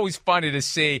fence. It's always funny to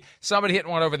see somebody hitting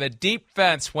one over the deep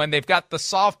fence when they've got the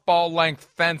softball-length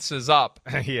fences up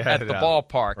at the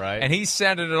ballpark. Right. And he's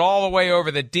sending it all the way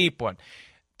over the deep one.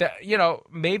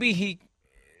 Maybe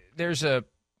there's a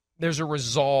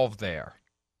resolve there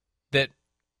that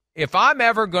if I'm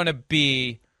ever going to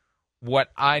be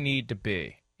what I need to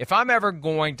be, if I'm ever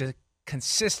going to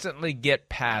consistently get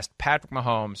past Patrick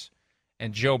Mahomes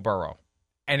and Joe Burrow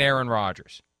and Aaron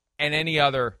Rodgers and any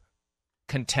other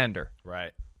contender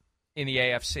in the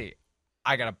AFC,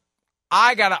 I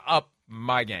gotta up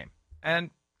my game.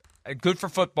 And good for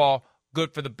football,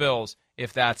 good for the Bills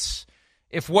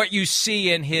if what you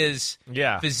see in his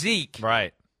physique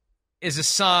is a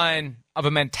sign of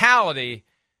a mentality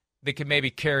that could maybe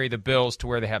carry the Bills to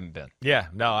where they haven't been. Yeah,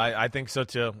 no, I think so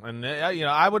too. And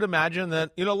I would imagine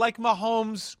that like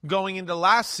Mahomes going into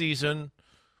last season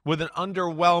with an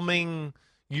underwhelming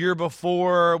year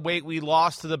before, we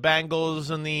lost to the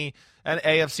Bengals in the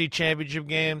AFC Championship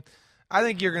game. I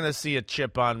think you're going to see a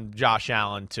chip on Josh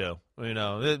Allen too.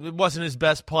 It wasn't his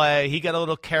best play. He got a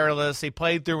little careless. He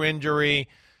played through injury.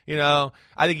 I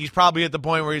think he's probably at the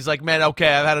point where he's like, man, okay,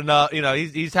 I've had enough.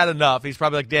 He's had enough. He's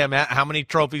probably like, damn, how many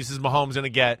trophies is Mahomes going to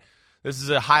get? This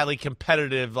is a highly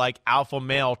competitive, alpha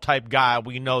male type guy.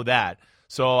 We know that.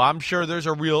 So I'm sure there's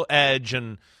a real edge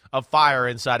and a fire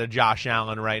inside of Josh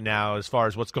Allen right now as far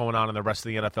as what's going on in the rest of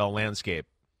the NFL landscape.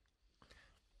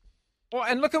 Well,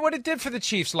 and look at what it did for the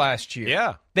Chiefs last year.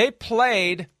 Yeah. They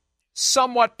played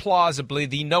somewhat plausibly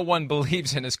the no one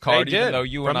believes in his card, even though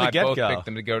you and I both picked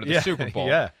them to go to the Super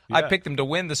Bowl. I picked them to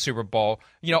win the Super Bowl.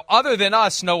 Other than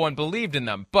us, no one believed in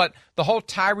them. But the whole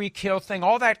Tyreek Hill thing,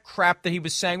 all that crap that he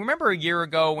was saying, remember a year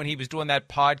ago when he was doing that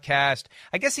podcast?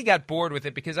 I guess he got bored with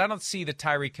it because I don't see the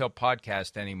Tyreek Hill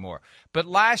podcast anymore. But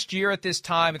last year at this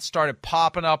time, it started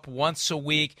popping up once a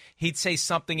week. He'd say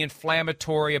something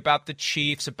inflammatory about the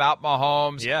Chiefs, about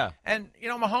Mahomes. Yeah. And,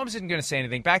 Mahomes isn't going to say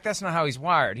anything back. That's not how he's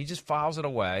wired. He just files it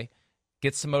away.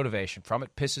 gets some motivation from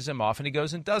it, pisses him off, and he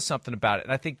goes and does something about it.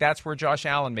 And I think that's where Josh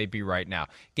Allen may be right now,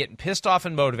 getting pissed off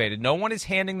and motivated. No one is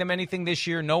handing them anything this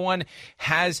year. No one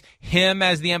has him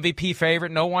as the MVP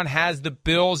favorite. No one has the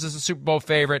Bills as the Super Bowl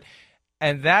favorite.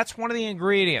 And that's one of the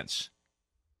ingredients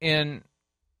in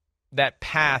that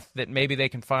path that maybe they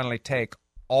can finally take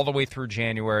all the way through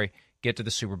January, get to the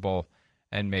Super Bowl,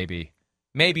 and maybe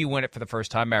win it for the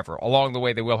first time ever. Along the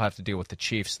way, they will have to deal with the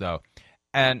Chiefs, though.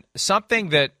 And something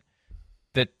that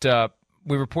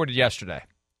we reported yesterday,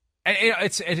 and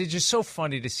it's just so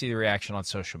funny to see the reaction on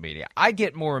social media. I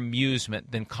get more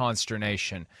amusement than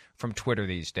consternation from Twitter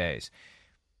these days.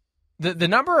 The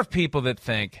number of people that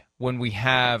think when we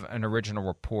have an original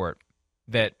report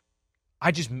that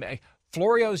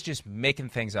Florio's just making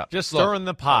things up. Just stirring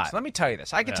the pot. Folks, let me tell you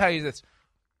this. I can tell you this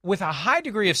with a high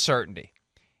degree of certainty.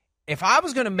 If I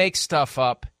was going to make stuff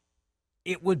up,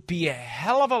 it would be a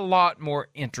hell of a lot more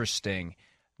interesting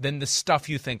than the stuff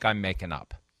you think I'm making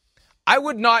up. I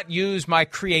would not use my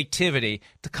creativity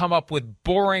to come up with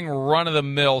boring,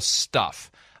 run-of-the-mill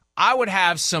stuff. I would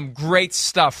have some great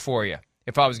stuff for you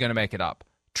if I was going to make it up.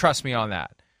 Trust me on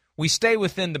that. We stay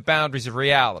within the boundaries of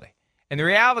reality. And the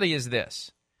reality is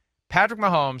this. Patrick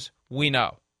Mahomes, we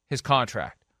know, his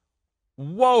contract,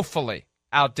 woefully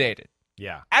outdated.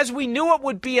 Yeah. As we knew it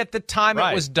would be at the time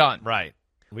it was done. Right.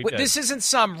 This isn't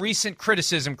some recent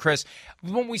criticism, Chris.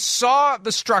 When we saw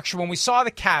the structure, when we saw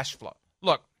the cash flow,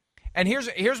 look, and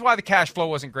here's why the cash flow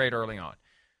wasn't great early on.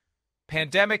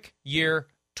 Pandemic year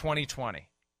 2020.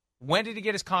 When did he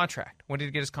get his contract?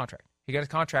 He got his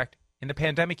contract in the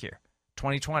pandemic year,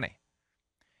 2020.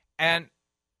 And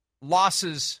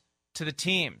losses to the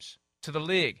teams, to the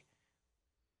league,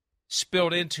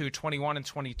 spilled into 21 and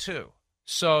 22.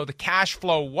 So the cash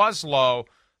flow was low.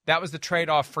 That was the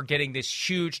trade-off for getting this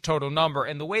huge total number.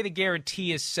 And the way the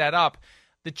guarantee is set up,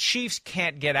 the Chiefs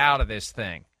can't get out of this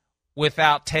thing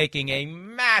without taking a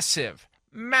massive,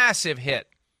 massive hit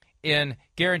in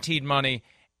guaranteed money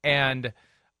and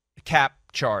cap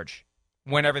charge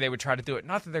whenever they would try to do it.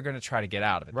 Not that they're going to try to get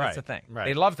out of it. Right. That's the thing. Right.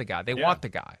 They love the guy. They want the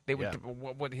guy.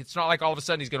 It's not like all of a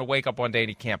sudden he's going to wake up one day and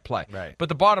he can't play. Right. But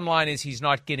the bottom line is he's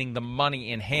not getting the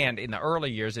money in hand in the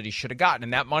early years that he should have gotten.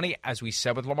 And that money, as we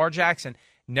said with Lamar Jackson,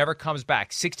 never comes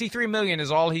back. $63 million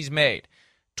is all he's made.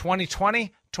 2020,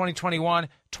 2021,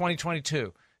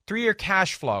 2022. 3-year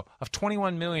cash flow of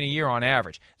 $21 million a year on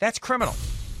average. That's criminal.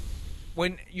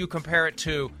 When you compare it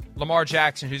to Lamar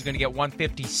Jackson, who's going to get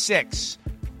 $156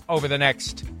 over the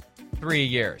next 3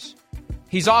 years.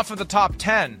 He's off of the top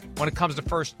 10 when it comes to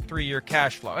first 3-year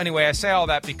cash flow. Anyway, I say all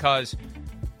that because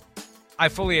I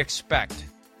fully expect,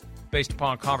 based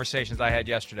upon conversations I had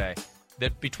yesterday,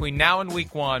 that between now and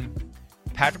week 1,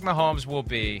 Patrick Mahomes will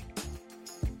be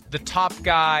the top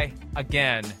guy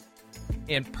again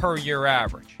in per year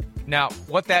average. Now,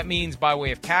 what that means by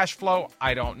way of cash flow,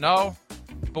 I don't know.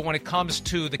 But when it comes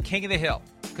to the king of the hill,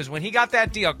 because when he got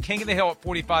that deal, king of the hill at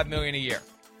 $45 million a year,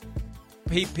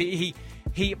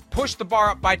 he pushed the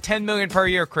bar up by $10 million per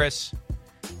year, Chris.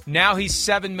 Now he's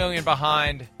 $7 million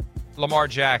behind Lamar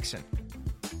Jackson.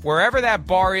 Wherever that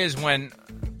bar is when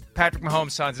Patrick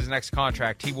Mahomes signs his next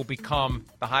contract, he will become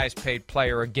the highest paid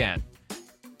player again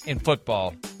in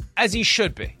football, as he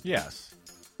should be. Yes.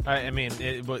 I mean,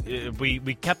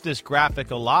 we kept this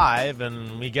graphic alive,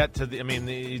 and we get to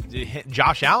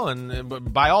Josh Allen.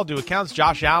 By all due accounts,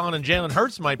 Josh Allen and Jalen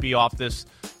Hurts might be off this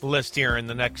list here in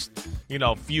the next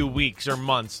few weeks or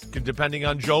months, depending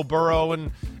on Joe Burrow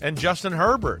and Justin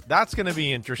Herbert. That's going to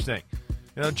be interesting.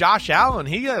 Josh Allen,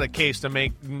 he had a case to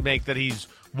make that he's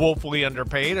woefully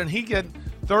underpaid, and he get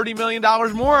 $30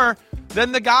 million more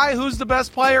than the guy who's the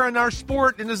best player in our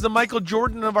sport and is the Michael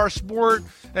Jordan of our sport,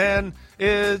 and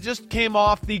it just came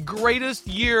off the greatest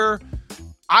year,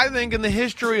 I think, in the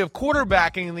history of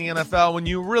quarterbacking in the NFL when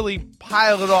you really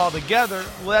pile it all together.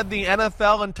 Led the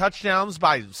NFL in touchdowns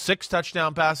by 6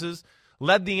 touchdown passes,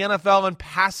 led the NFL in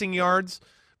passing yards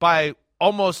by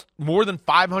almost more than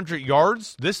 500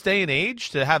 yards this day and age,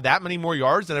 to have that many more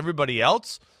yards than everybody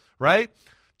else, right?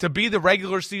 To be the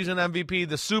regular season MVP,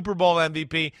 the Super Bowl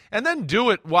MVP, and then do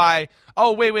it why,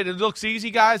 wait, it looks easy,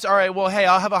 guys? All right, well, hey,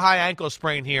 I'll have a high ankle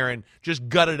sprain here and just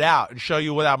gut it out and show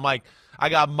you what I'm like. I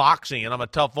got moxie, and I'm a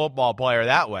tough football player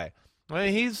that way. I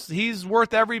mean, he's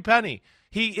worth every penny.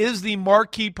 He is the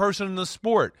marquee person in the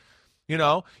sport.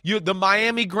 The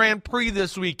Miami Grand Prix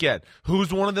this weekend.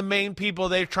 Who's one of the main people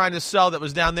they're trying to sell that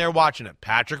was down there watching it?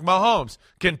 Patrick Mahomes.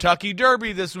 Kentucky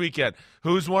Derby this weekend.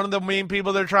 Who's one of the main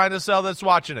people they're trying to sell that's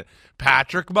watching it?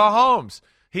 Patrick Mahomes.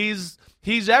 He's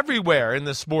everywhere in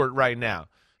the sport right now.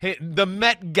 Hey, the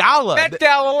Met Gala. Met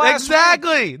Gala last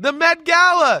Exactly. The Met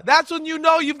Gala. That's when you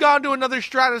know you've gone to another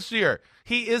stratosphere.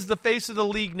 He is the face of the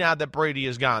league now that Brady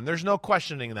is gone. There's no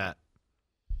questioning that.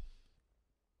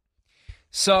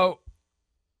 So,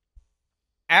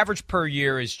 average per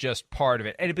year is just part of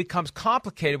it. And it becomes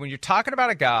complicated when you're talking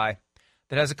about a guy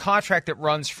that has a contract that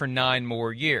runs for 9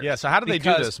 more years. Yeah, so how do they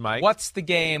do this, Mike? What's the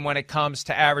game when it comes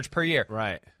to average per year?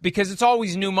 Right. Because it's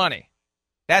always new money.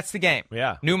 That's the game.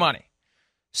 Yeah. New money.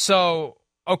 So,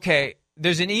 okay,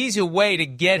 there's an easy way to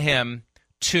get him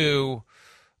to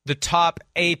the top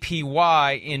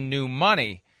APY in new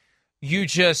money. You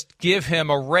just give him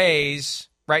a raise,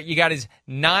 right? You got his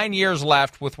 9 years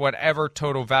left with whatever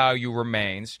total value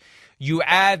remains. You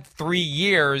add 3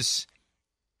 years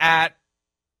at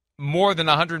more than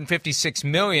 $156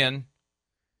 million.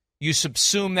 You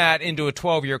subsume that into a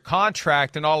 12-year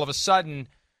contract, and all of a sudden,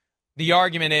 the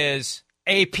argument is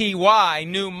APY,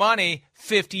 new money,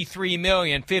 $53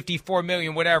 million, $54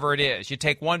 million, whatever it is. You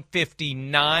take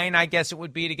 159, I guess it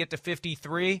would be, to get to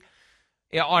 53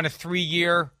 on a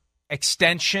 3-year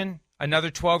extension, another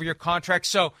 12-year contract.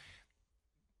 So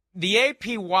the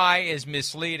APY is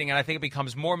misleading, and I think it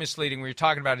becomes more misleading when you're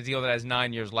talking about a deal that has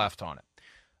 9 years left on it.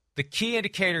 The key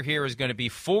indicator here is going to be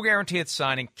full guarantee at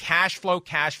signing, cash flow,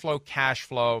 cash flow, cash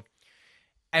flow,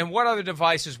 and what other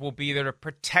devices will be there to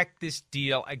protect this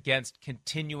deal against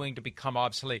continuing to become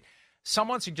obsolete.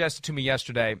 Someone suggested to me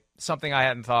yesterday something I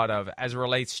hadn't thought of as it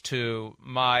relates to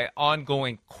my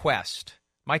ongoing quest,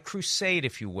 my crusade,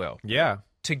 if you will,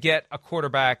 to get a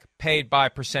quarterback paid by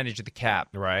percentage of the cap.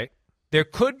 Right. There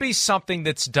could be something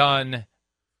that's done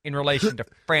in relation to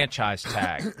franchise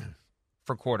tag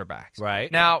for quarterbacks. Right.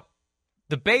 Now,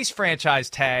 the base franchise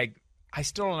tag, I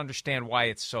still don't understand why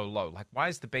it's so low. Like, why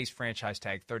is the base franchise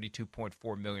tag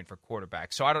 $32.4 million for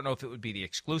quarterbacks? So I don't know if it would be the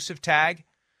exclusive tag,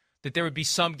 that there would be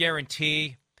some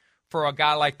guarantee for a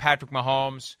guy like Patrick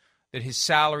Mahomes that his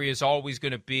salary is always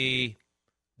going to be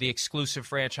the exclusive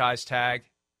franchise tag,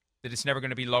 that it's never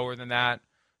going to be lower than that.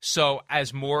 So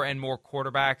as more and more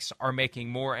quarterbacks are making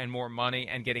more and more money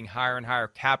and getting higher and higher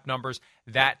cap numbers,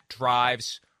 that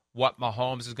drives what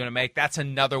Mahomes is going to make. That's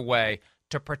another way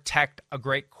to protect a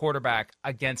great quarterback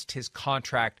against his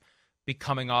contract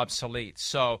becoming obsolete.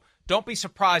 So don't be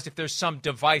surprised if there's some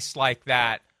device like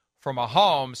that for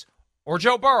Mahomes or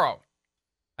Joe Burrow.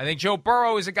 I think Joe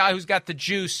Burrow is a guy who's got the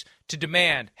juice to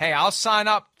demand, hey, I'll sign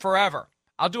up forever.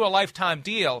 I'll do a lifetime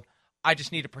deal. I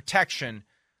just need a protection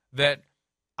that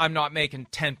I'm not making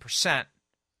 10%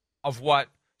 of what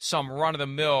some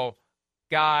run-of-the-mill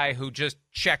guy who just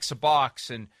checks a box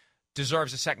and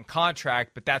deserves a second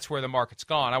contract, but that's where the market's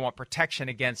gone. I want protection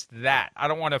against that. I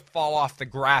don't want to fall off the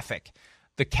graphic,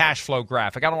 the cash flow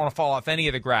graphic. I don't want to fall off any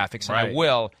of the graphics, and I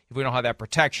will if we don't have that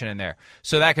protection in there.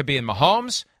 So that could be in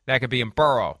Mahomes. That could be in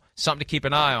Burrow. Something to keep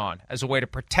an eye on as a way to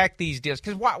protect these deals.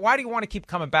 Because why do you want to keep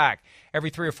coming back every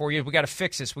 3 or 4 years? We got to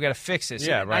fix this. We got to fix this.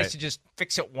 Yeah, Isn't it nice to just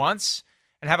fix it once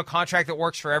and have a contract that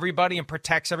works for everybody and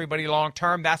protects everybody long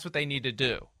term? That's what they need to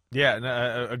do.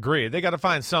 Yeah, agree. They got to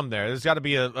find some there. There's got to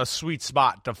be a sweet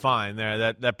spot to find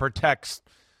there that protects,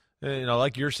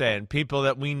 like you're saying, people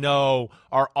that we know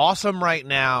are awesome right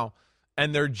now,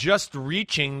 and they're just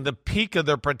reaching the peak of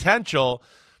their potential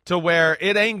to where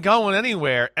it ain't going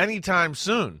anywhere anytime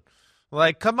soon.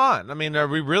 Like, come on. I mean, are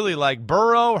we really like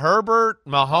Burrow, Herbert,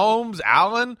 Mahomes,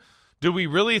 Allen? Do we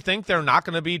really think they're not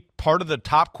going to be part of the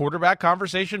top quarterback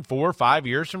conversation 4 or 5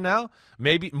 years from now?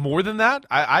 Maybe more than that?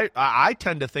 I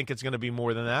tend to think it's going to be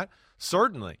more than that,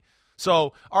 certainly.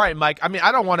 So, all right, Mike, I mean,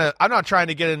 I'm not trying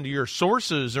to get into your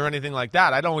sources or anything like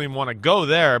that. I don't even want to go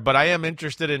there, but I am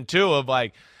interested in, too, of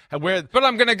like, But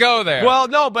I'm going to go there. Well,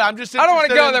 no, but I'm just interested. I don't want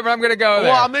to go there, but I'm going to go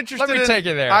there. Well, I'm interested. Let me take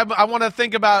you there. I want to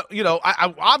think about,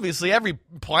 obviously every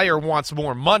player wants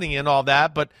more money and all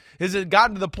that, but has it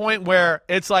gotten to the point where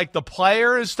it's like the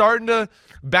player is starting to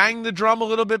bang the drum a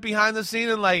little bit behind the scene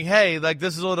and like, hey, like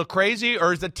this is a little crazy?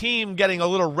 Or is the team getting a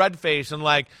little red face and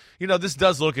like, this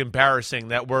does look embarrassing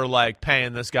that we're like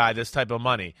paying this guy this type of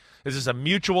money? Is this a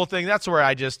mutual thing? That's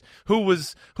where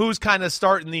who's kind of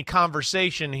starting the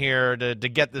conversation here to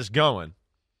get this going?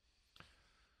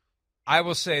 I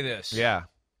will say this. Yeah.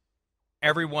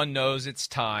 Everyone knows it's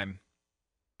time.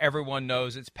 Everyone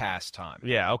knows it's past time.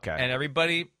 Yeah, okay. And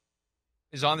everybody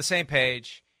is on the same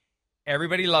page.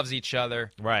 Everybody loves each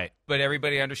other. Right. But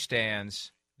everybody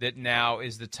understands that now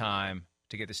is the time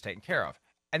to get this taken care of.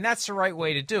 And that's the right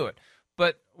way to do it.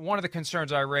 But one of the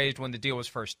concerns I raised when the deal was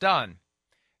first done,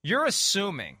 you're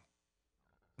assuming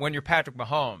when you're Patrick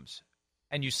Mahomes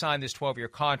and you sign this 12-year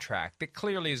contract that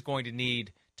clearly is going to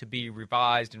need to be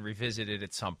revised and revisited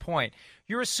at some point,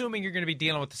 you're assuming you're going to be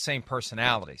dealing with the same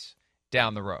personalities.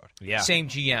 down the road. Yeah. Same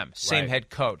GM, same head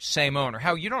coach, same owner.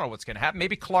 Hell, you don't know what's going to happen.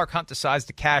 Maybe Clark Hunt decides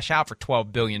to cash out for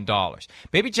 $12 billion.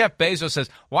 Maybe Jeff Bezos says,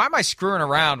 why am I screwing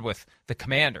around with the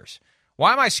Commanders?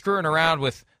 Why am I screwing around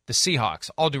with the Seahawks?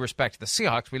 All due respect to the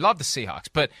Seahawks. We love the Seahawks.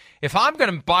 But if I'm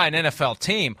going to buy an NFL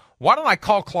team, why don't I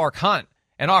call Clark Hunt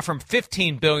and offer him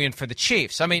 $15 billion for the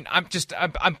Chiefs? I mean, I'm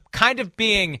kind of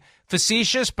being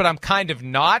facetious, but I'm kind of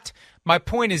not. My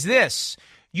point is this.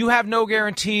 You have no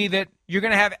guarantee that you're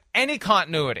going to have any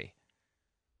continuity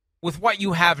with what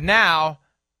you have now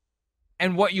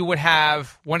and what you would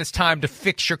have when it's time to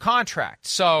fix your contract.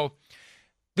 So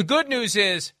the good news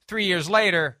is 3 years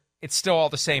later, it's still all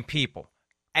the same people.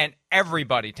 And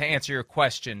everybody, to answer your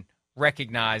question,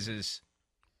 recognizes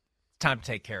it's time to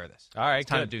take care of this. All right, it's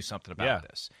time to do something about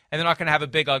this. And they're not going to have a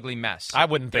big, ugly mess. I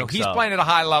wouldn't think he's so. playing at a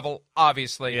high level,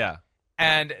 obviously. Yeah.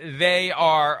 And they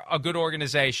are a good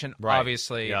organization, Right.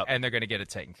 obviously, Yep. and they're going to get it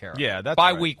taken care of. Yeah, that's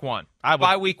by right. week one. I would-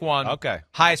 By week one, Okay.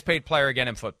 highest paid player again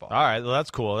in football. All right, well,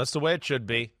 that's cool. That's the way it should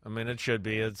be. I mean, it should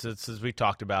be. It's as we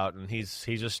talked about, and he's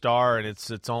a star, and it's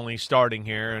only starting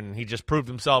here, and he just proved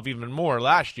himself even more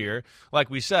last year. Like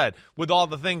we said, with all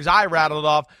the things I rattled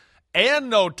off,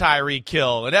 and no Tyreek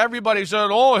Hill, and everybody said,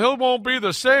 "Oh, he won't be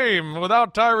the same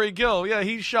without Tyreek Hill." Yeah,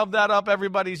 he shoved that up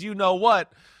everybody's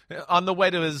you-know-what on the way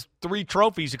to his 3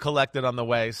 trophies he collected on the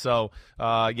way. So,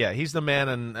 yeah, he's the man,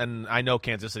 and I know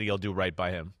Kansas City will do right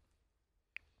by him.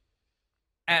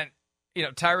 And,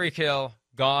 Tyreek Hill,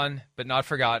 gone but not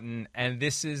forgotten, and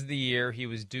this is the year he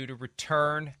was due to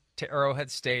return to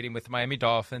Arrowhead Stadium with the Miami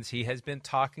Dolphins. He has been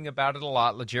talking about it a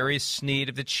lot. L'Jarius Sneed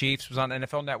of the Chiefs was on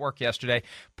NFL Network yesterday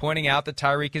pointing out that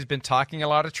Tyreek has been talking a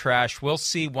lot of trash. We'll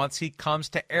see once he comes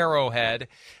to Arrowhead.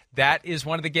 That is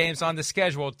one of the games on the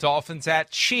schedule, Dolphins at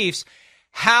Chiefs.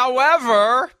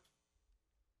 However,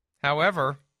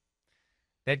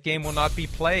 that game will not be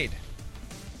played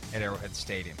at Arrowhead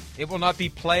Stadium. It will not be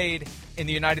played in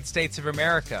the United States of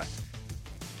America.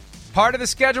 Part of the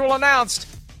schedule announced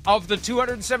of the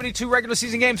 272 regular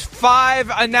season games,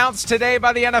 5 announced today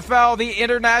by the NFL, the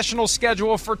international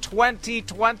schedule for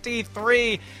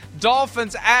 2023.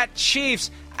 Dolphins at Chiefs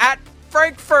at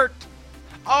Frankfurt.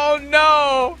 Oh,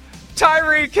 no.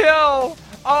 Tyreek Hill.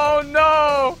 Oh,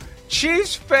 no.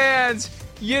 Chiefs fans,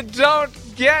 you don't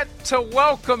get to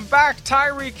welcome back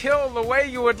Tyreek Hill the way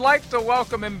you would like to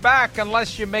welcome him back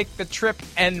unless you make the trip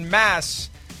en masse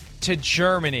to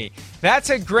Germany. That's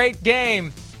a great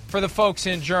game for the folks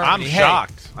in Germany. I'm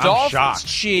shocked. Dolphins,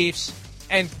 Chiefs,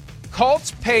 and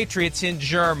Colts-Patriots in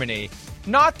Germany.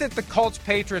 Not that the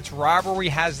Colts-Patriots rivalry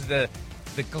has the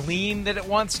gleam that it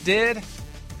once did,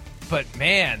 but,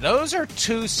 man, those are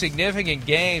 2 significant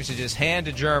games to just hand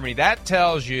to Germany. That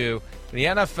tells you the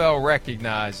NFL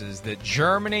recognizes that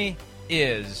Germany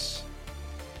is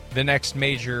the next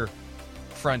major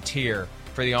frontier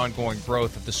for the ongoing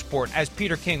growth of the sport, as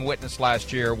Peter King witnessed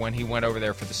last year when he went over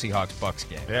there for the Seahawks-Bucs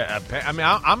game. Yeah, I mean,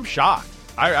 I'm shocked.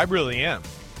 I really am.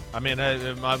 I mean,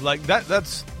 I'm like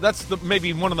that's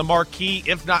maybe one of the marquee,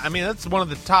 if not, I mean, that's one of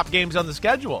the top games on the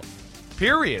schedule,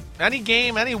 period. Any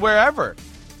game, anywhere, ever.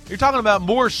 You're talking about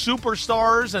more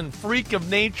superstars and freak of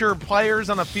nature players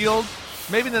on the field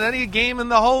maybe than any game in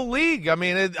the whole league. I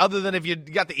mean, other than if you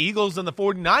got the Eagles and the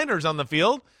 49ers on the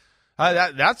field.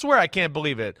 That's where I can't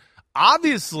believe it.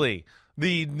 Obviously,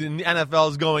 the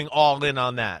NFL is going all in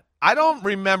on that. I don't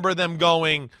remember them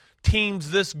going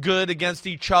teams this good against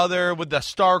each other with the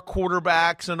star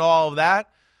quarterbacks and all of that.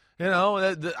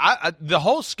 The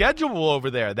whole schedule over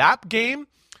there, that game,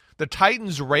 the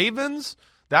Titans-Ravens,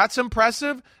 that's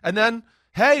impressive. And then,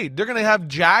 hey, they're going to have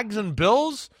Jags and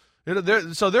Bills.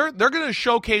 So they're going to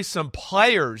showcase some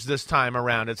players this time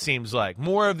around, it seems like.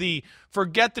 More of the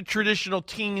forget the traditional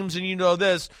teams and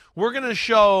this. We're going to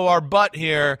show our butt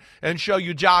here and show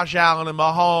you Josh Allen and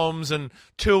Mahomes and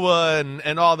Tua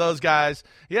and all those guys.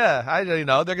 Yeah, they're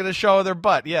going to show their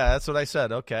butt. Yeah, that's what I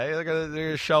said. Okay, they're going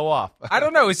to show off. I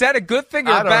don't know. Is that a good thing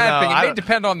or a bad thing? It may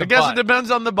depend on the butt. I guess it depends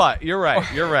on the butt. You're right.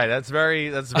 That's very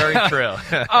true.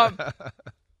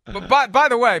 But by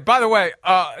the way,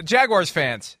 Jaguars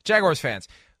fans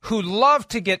who love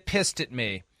to get pissed at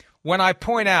me when I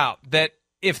point out that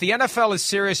if the NFL is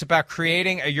serious about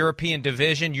creating a European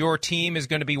division, your team is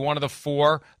going to be one of the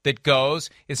 4 that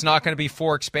goes. It's not going to be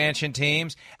 4 expansion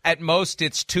teams. At most,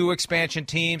 it's 2 expansion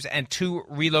teams and 2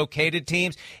 relocated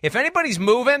teams. If anybody's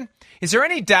moving, is there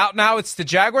any doubt now it's the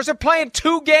Jaguars? They're playing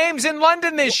 2 games in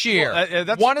London this year.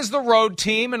 One is the road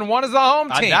team and one is the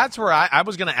home team. That's where I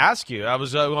was going to ask you. I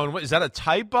was going, is that a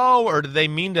typo, or do they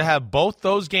mean to have both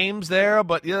those games there?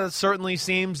 But it certainly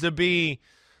seems to be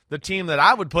the team that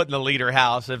I would put in the leader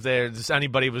house if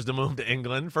anybody was to move to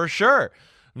England, for sure.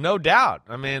 No doubt.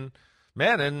 I mean,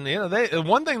 Man, and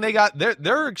one thing they got,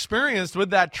 they're experienced with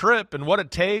that trip and what it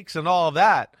takes and all of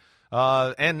that.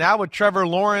 And now with Trevor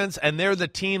Lawrence, and they're the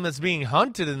team that's being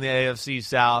hunted in the AFC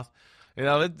South.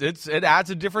 It adds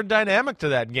a different dynamic to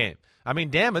that game. I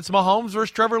mean, damn, it's Mahomes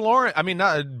versus Trevor Lawrence. I mean,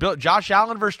 Josh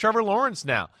Allen versus Trevor Lawrence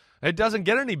now. It doesn't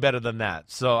get any better than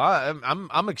that. So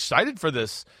I'm excited for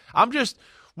this. I'm just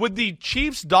with the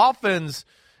Chiefs, Dolphins,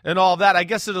 and all that. I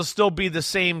guess it'll still be the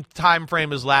same time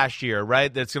frame as last year,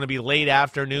 right? That's going to be late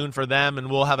afternoon for them, and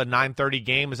we'll have a 9:30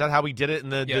 game. Is that how we did it in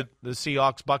the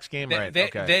Seahawks Bucks game? Right.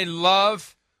 Okay. They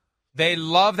love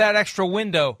that extra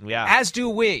window. Yeah. As do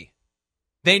we.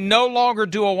 They no longer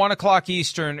do a 1 o'clock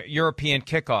Eastern European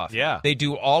kickoff. Yeah. They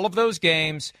do all of those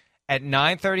games at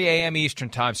 9:30 a.m. Eastern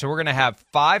time. So we're going to have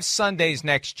 5 Sundays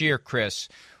next year, Chris,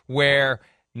 where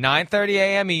 9:30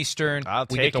 a.m. Eastern,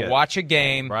 we get to watch a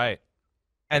game. Right.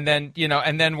 And then,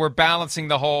 we're balancing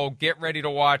the whole get ready to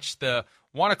watch the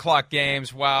 1 o'clock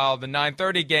games while the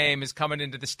 9:30 game is coming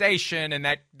into the station, and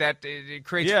that it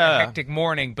creates a hectic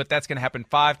morning. But that's going to happen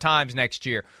 5 times next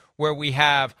year, where we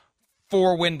have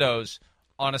 4 windows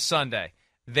on a Sunday.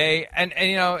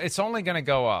 It's only going to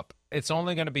go up. It's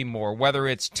only going to be more, whether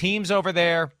it's teams over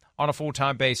there on a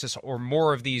full-time basis or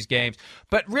more of these games.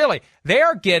 But really, they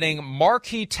are getting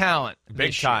marquee talent.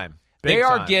 Big time. They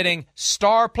are getting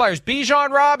star players.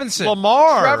 Bijan Robinson,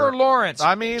 Lamar, Trevor Lawrence,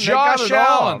 Josh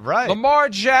Allen, right. Lamar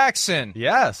Jackson,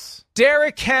 yes,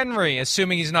 Derrick Henry,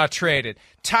 assuming he's not traded,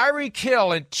 Tyreek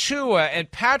Hill and Tua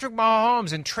and Patrick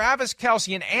Mahomes and Travis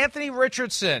Kelce and Anthony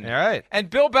Richardson, all right,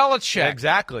 and Bill Belichick.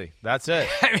 Exactly, that's it.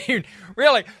 I mean,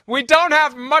 really, we don't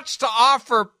have much to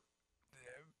offer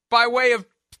by way of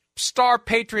star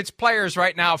Patriots players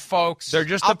right now, folks. They're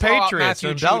just the Patriots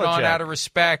and Belichick. Judon out of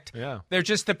respect. Yeah. They're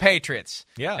just the Patriots.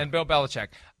 Yeah. And Bill Belichick.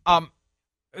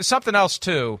 Something else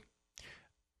too.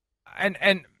 And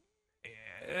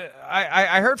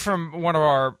I heard from one of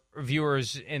our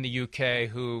viewers in the UK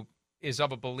who is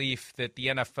of a belief that the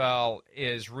NFL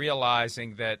is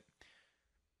realizing that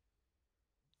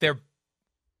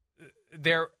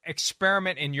their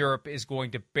experiment in Europe is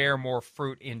going to bear more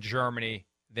fruit in Germany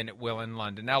than it will in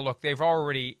London. Now, look, they've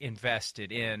already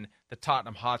invested in the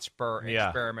Tottenham Hotspur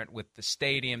experiment with the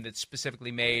stadium that's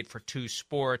specifically made for 2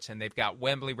 sports, and they've got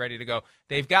Wembley ready to go.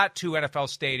 They've got 2 NFL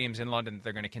stadiums in London that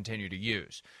they're going to continue to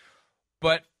use.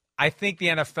 But I think the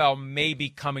NFL may be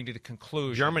coming to the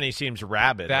conclusion. Germany seems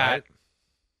rabid, that right?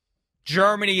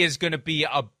 Germany is going to be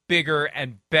a bigger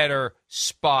and better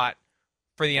spot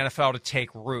for the NFL to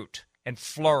take root and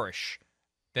flourish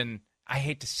than, I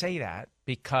hate to say that,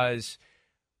 because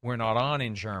we're not on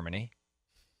in Germany.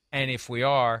 And if we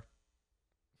are,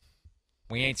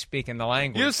 we ain't speaking the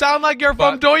language. You sound like you're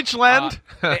from Deutschland.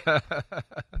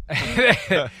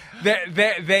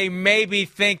 They may be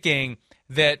thinking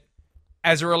that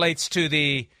as it relates to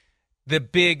the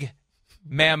big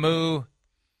Mamu,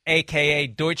 a.k.a.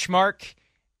 Deutschmark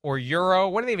or Euro,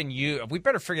 what do they even use? We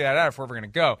better figure that out if we're ever going to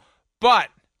go. But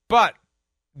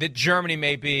that Germany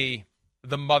may be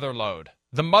the mother lode.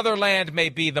 The motherland may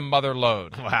be the mother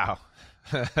lode. Wow.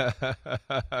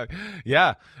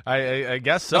 Yeah, I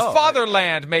guess so. The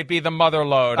fatherland may be the mother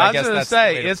lode. I was going to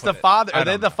say, it's the father. Are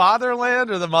they the know. fatherland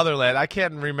or the motherland? I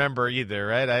can't remember either,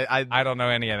 right? I don't know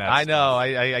any of that. I know.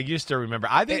 I used to remember.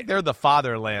 I think they're the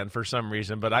fatherland for some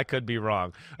reason, but I could be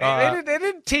wrong. They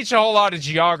didn't teach a whole lot of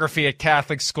geography at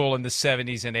Catholic school in the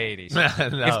 70s and 80s.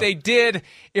 No.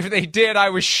 If they did,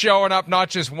 I was showing up not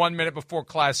just 1 minute before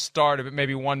class started, but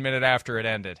maybe 1 minute after it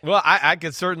ended. Well, I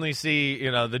could certainly see,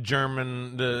 the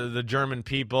German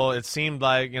people. It seemed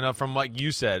like, from what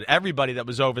you said, everybody that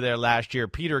was over there last year,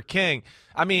 Peter King.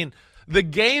 I mean, the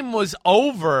game was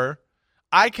over.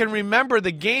 I can remember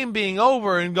the game being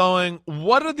over and going,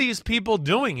 what are these people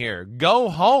doing here? Go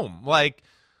home. Like,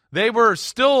 they were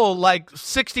still like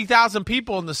 60,000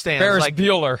 people in the stands. Ferris like,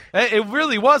 Bueller. It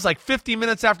really was like 50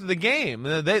 minutes after the game.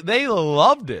 They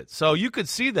loved it. So you could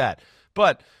see that.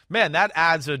 But, man, that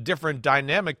adds a different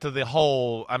dynamic to the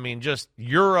whole, just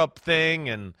Europe thing.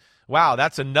 And, wow,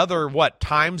 that's another,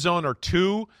 time zone or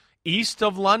 2 east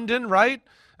of London, right?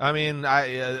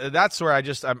 That's where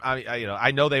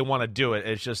I know they want to do it.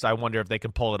 It's just I wonder if they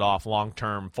can pull it off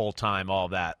long-term, full-time, all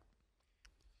that.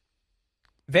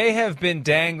 They have been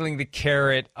dangling the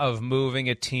carrot of moving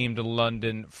a team to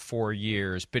London for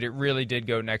years, but it really did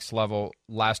go next level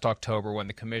last October when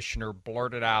the commissioner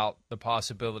blurted out the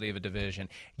possibility of a division.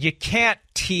 You can't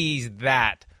tease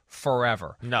that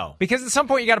forever. No. Because at some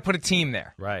point you got to put a team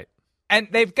there. Right. And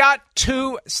they've got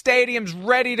 2 stadiums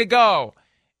ready to go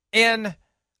in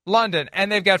London, and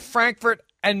they've got Frankfurt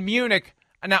and Munich.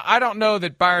 Now, I don't know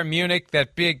that Bayern Munich,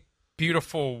 that big,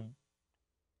 beautiful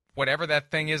whatever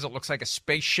that thing is. It looks like a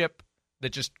spaceship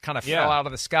that just kind of fell out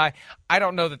of the sky. I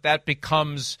don't know that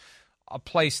becomes a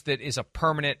place that is a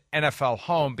permanent NFL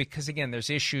home because, again, there's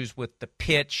issues with the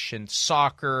pitch and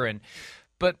soccer.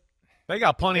 But they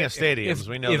got plenty of stadiums.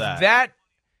 We know that.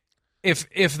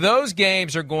 If those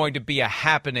games are going to be a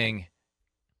happening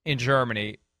in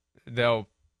Germany, they'll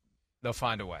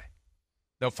find a way.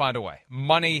 They'll find a way.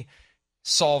 Money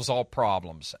solves all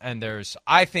problems, and there's,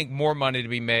 I think, more money to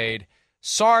be made.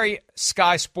 Sorry,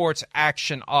 Sky Sports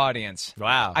Action audience.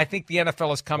 Wow. I think the NFL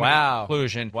has come to the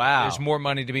conclusion. Wow. There's more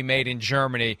money to be made in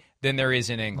Germany than there is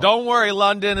in England. Don't worry,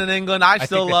 London and England. I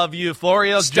still love you.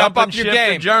 Florio's jumping ship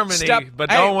to Germany.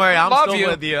 But don't worry, I'm still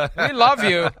with you. We love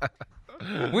you.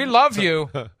 We love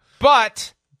you.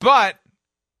 But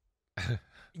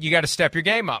you got to step your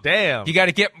game up. Damn. You got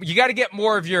to get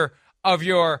more of your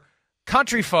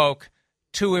country folk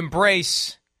to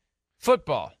embrace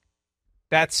football.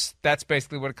 That's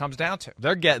basically what it comes down to.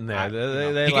 They're getting there.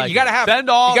 You got to have send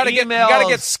all emails. You got to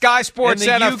get Sky Sports in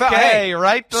the NFL. UK, hey,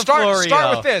 right? Start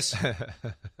with this.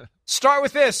 Start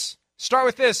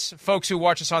with this, folks who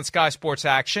watch us on Sky Sports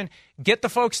Action. Get the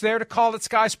folks there to call it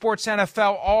Sky Sports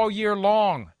NFL all year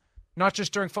long, not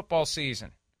just during football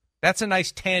season. That's a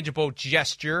nice tangible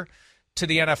gesture to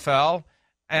the NFL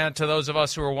and to those of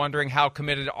us who are wondering how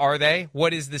committed are they.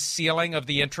 What is the ceiling of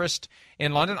the interest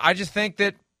in London? I just think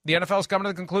that the NFL's come to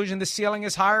the conclusion the ceiling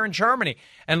is higher in Germany.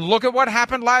 And look at what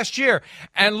happened last year.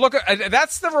 And look at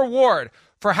that's the reward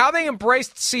for how they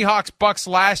embraced Seahawks Bucks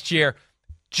last year.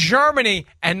 Germany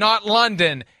and not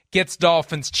London gets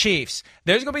Dolphins Chiefs.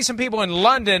 There's going to be some people in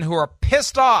London who are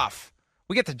pissed off.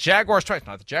 We get the Jaguars twice.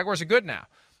 Now, the Jaguars are good now.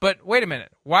 But wait a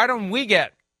minute. Why don't we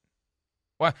get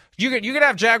you could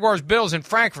have Jaguars Bills in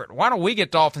Frankfurt. Why don't we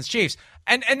get Dolphins Chiefs?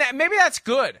 And maybe that's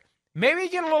good. Maybe you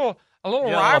get a little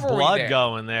rivalry blood there,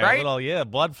 going there, right?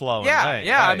 Blood flowing. Yeah, right,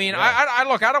 yeah. right, I mean, yeah. I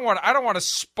don't want to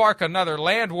spark another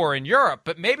land war in Europe,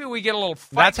 but maybe we get a little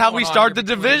fight. That's how we start the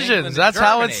divisions. That's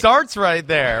how it starts right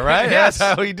there, right? Yes,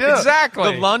 that's how we do.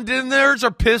 Exactly. The Londoners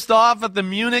are pissed off at the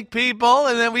Munich people,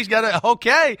 and then we got to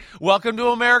okay. Welcome to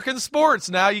American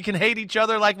sports. Now you can hate each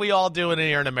other like we all do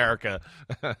here in America.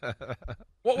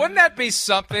 Well, wouldn't that be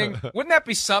something? Wouldn't that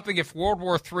be something if World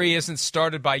War III isn't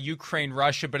started by Ukraine,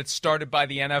 Russia, but it's started by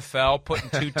the NFL putting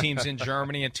 2 teams in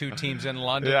Germany and 2 teams in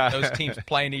London? Yeah. Those teams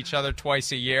playing each other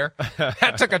twice a year.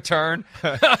 That took a turn.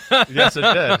 Yes, it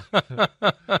did.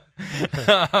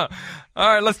 All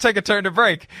right, let's take a turn to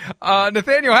break.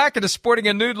 Nathaniel Hackett is sporting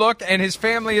a nude look, and his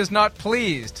family is not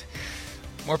pleased.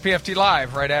 More PFT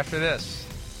Live right after this.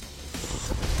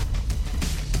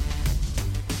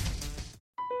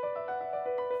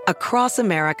 Across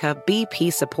America,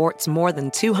 BP supports more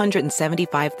than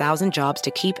 275,000 jobs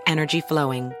to keep energy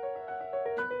flowing.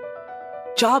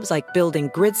 Jobs like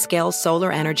building grid-scale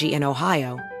solar energy in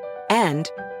Ohio and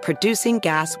producing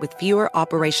gas with fewer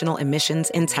operational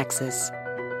emissions in Texas.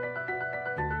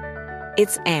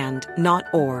 It's and, not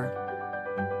or.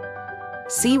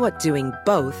 See what doing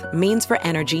both means for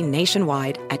energy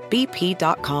nationwide at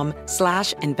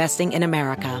bp.com/investing in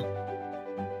America.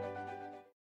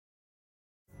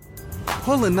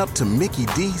 Pulling up to Mickey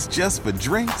D's just for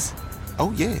drinks?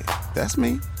 Oh yeah, that's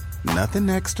me. Nothing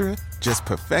extra, just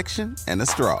perfection and a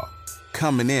straw.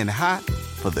 Coming in hot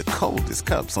for the coldest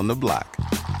cups on the block.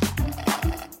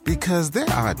 Because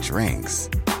there are drinks.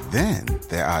 Then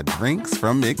there are drinks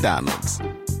from McDonald's.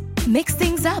 Mix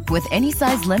things up with any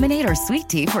size lemonade or sweet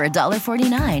tea for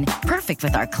 $1.49. Perfect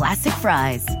with our classic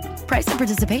fries. Price and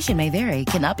participation may vary.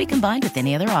 Cannot be combined with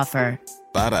any other offer.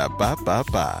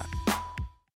 Ba-da-ba-ba-ba.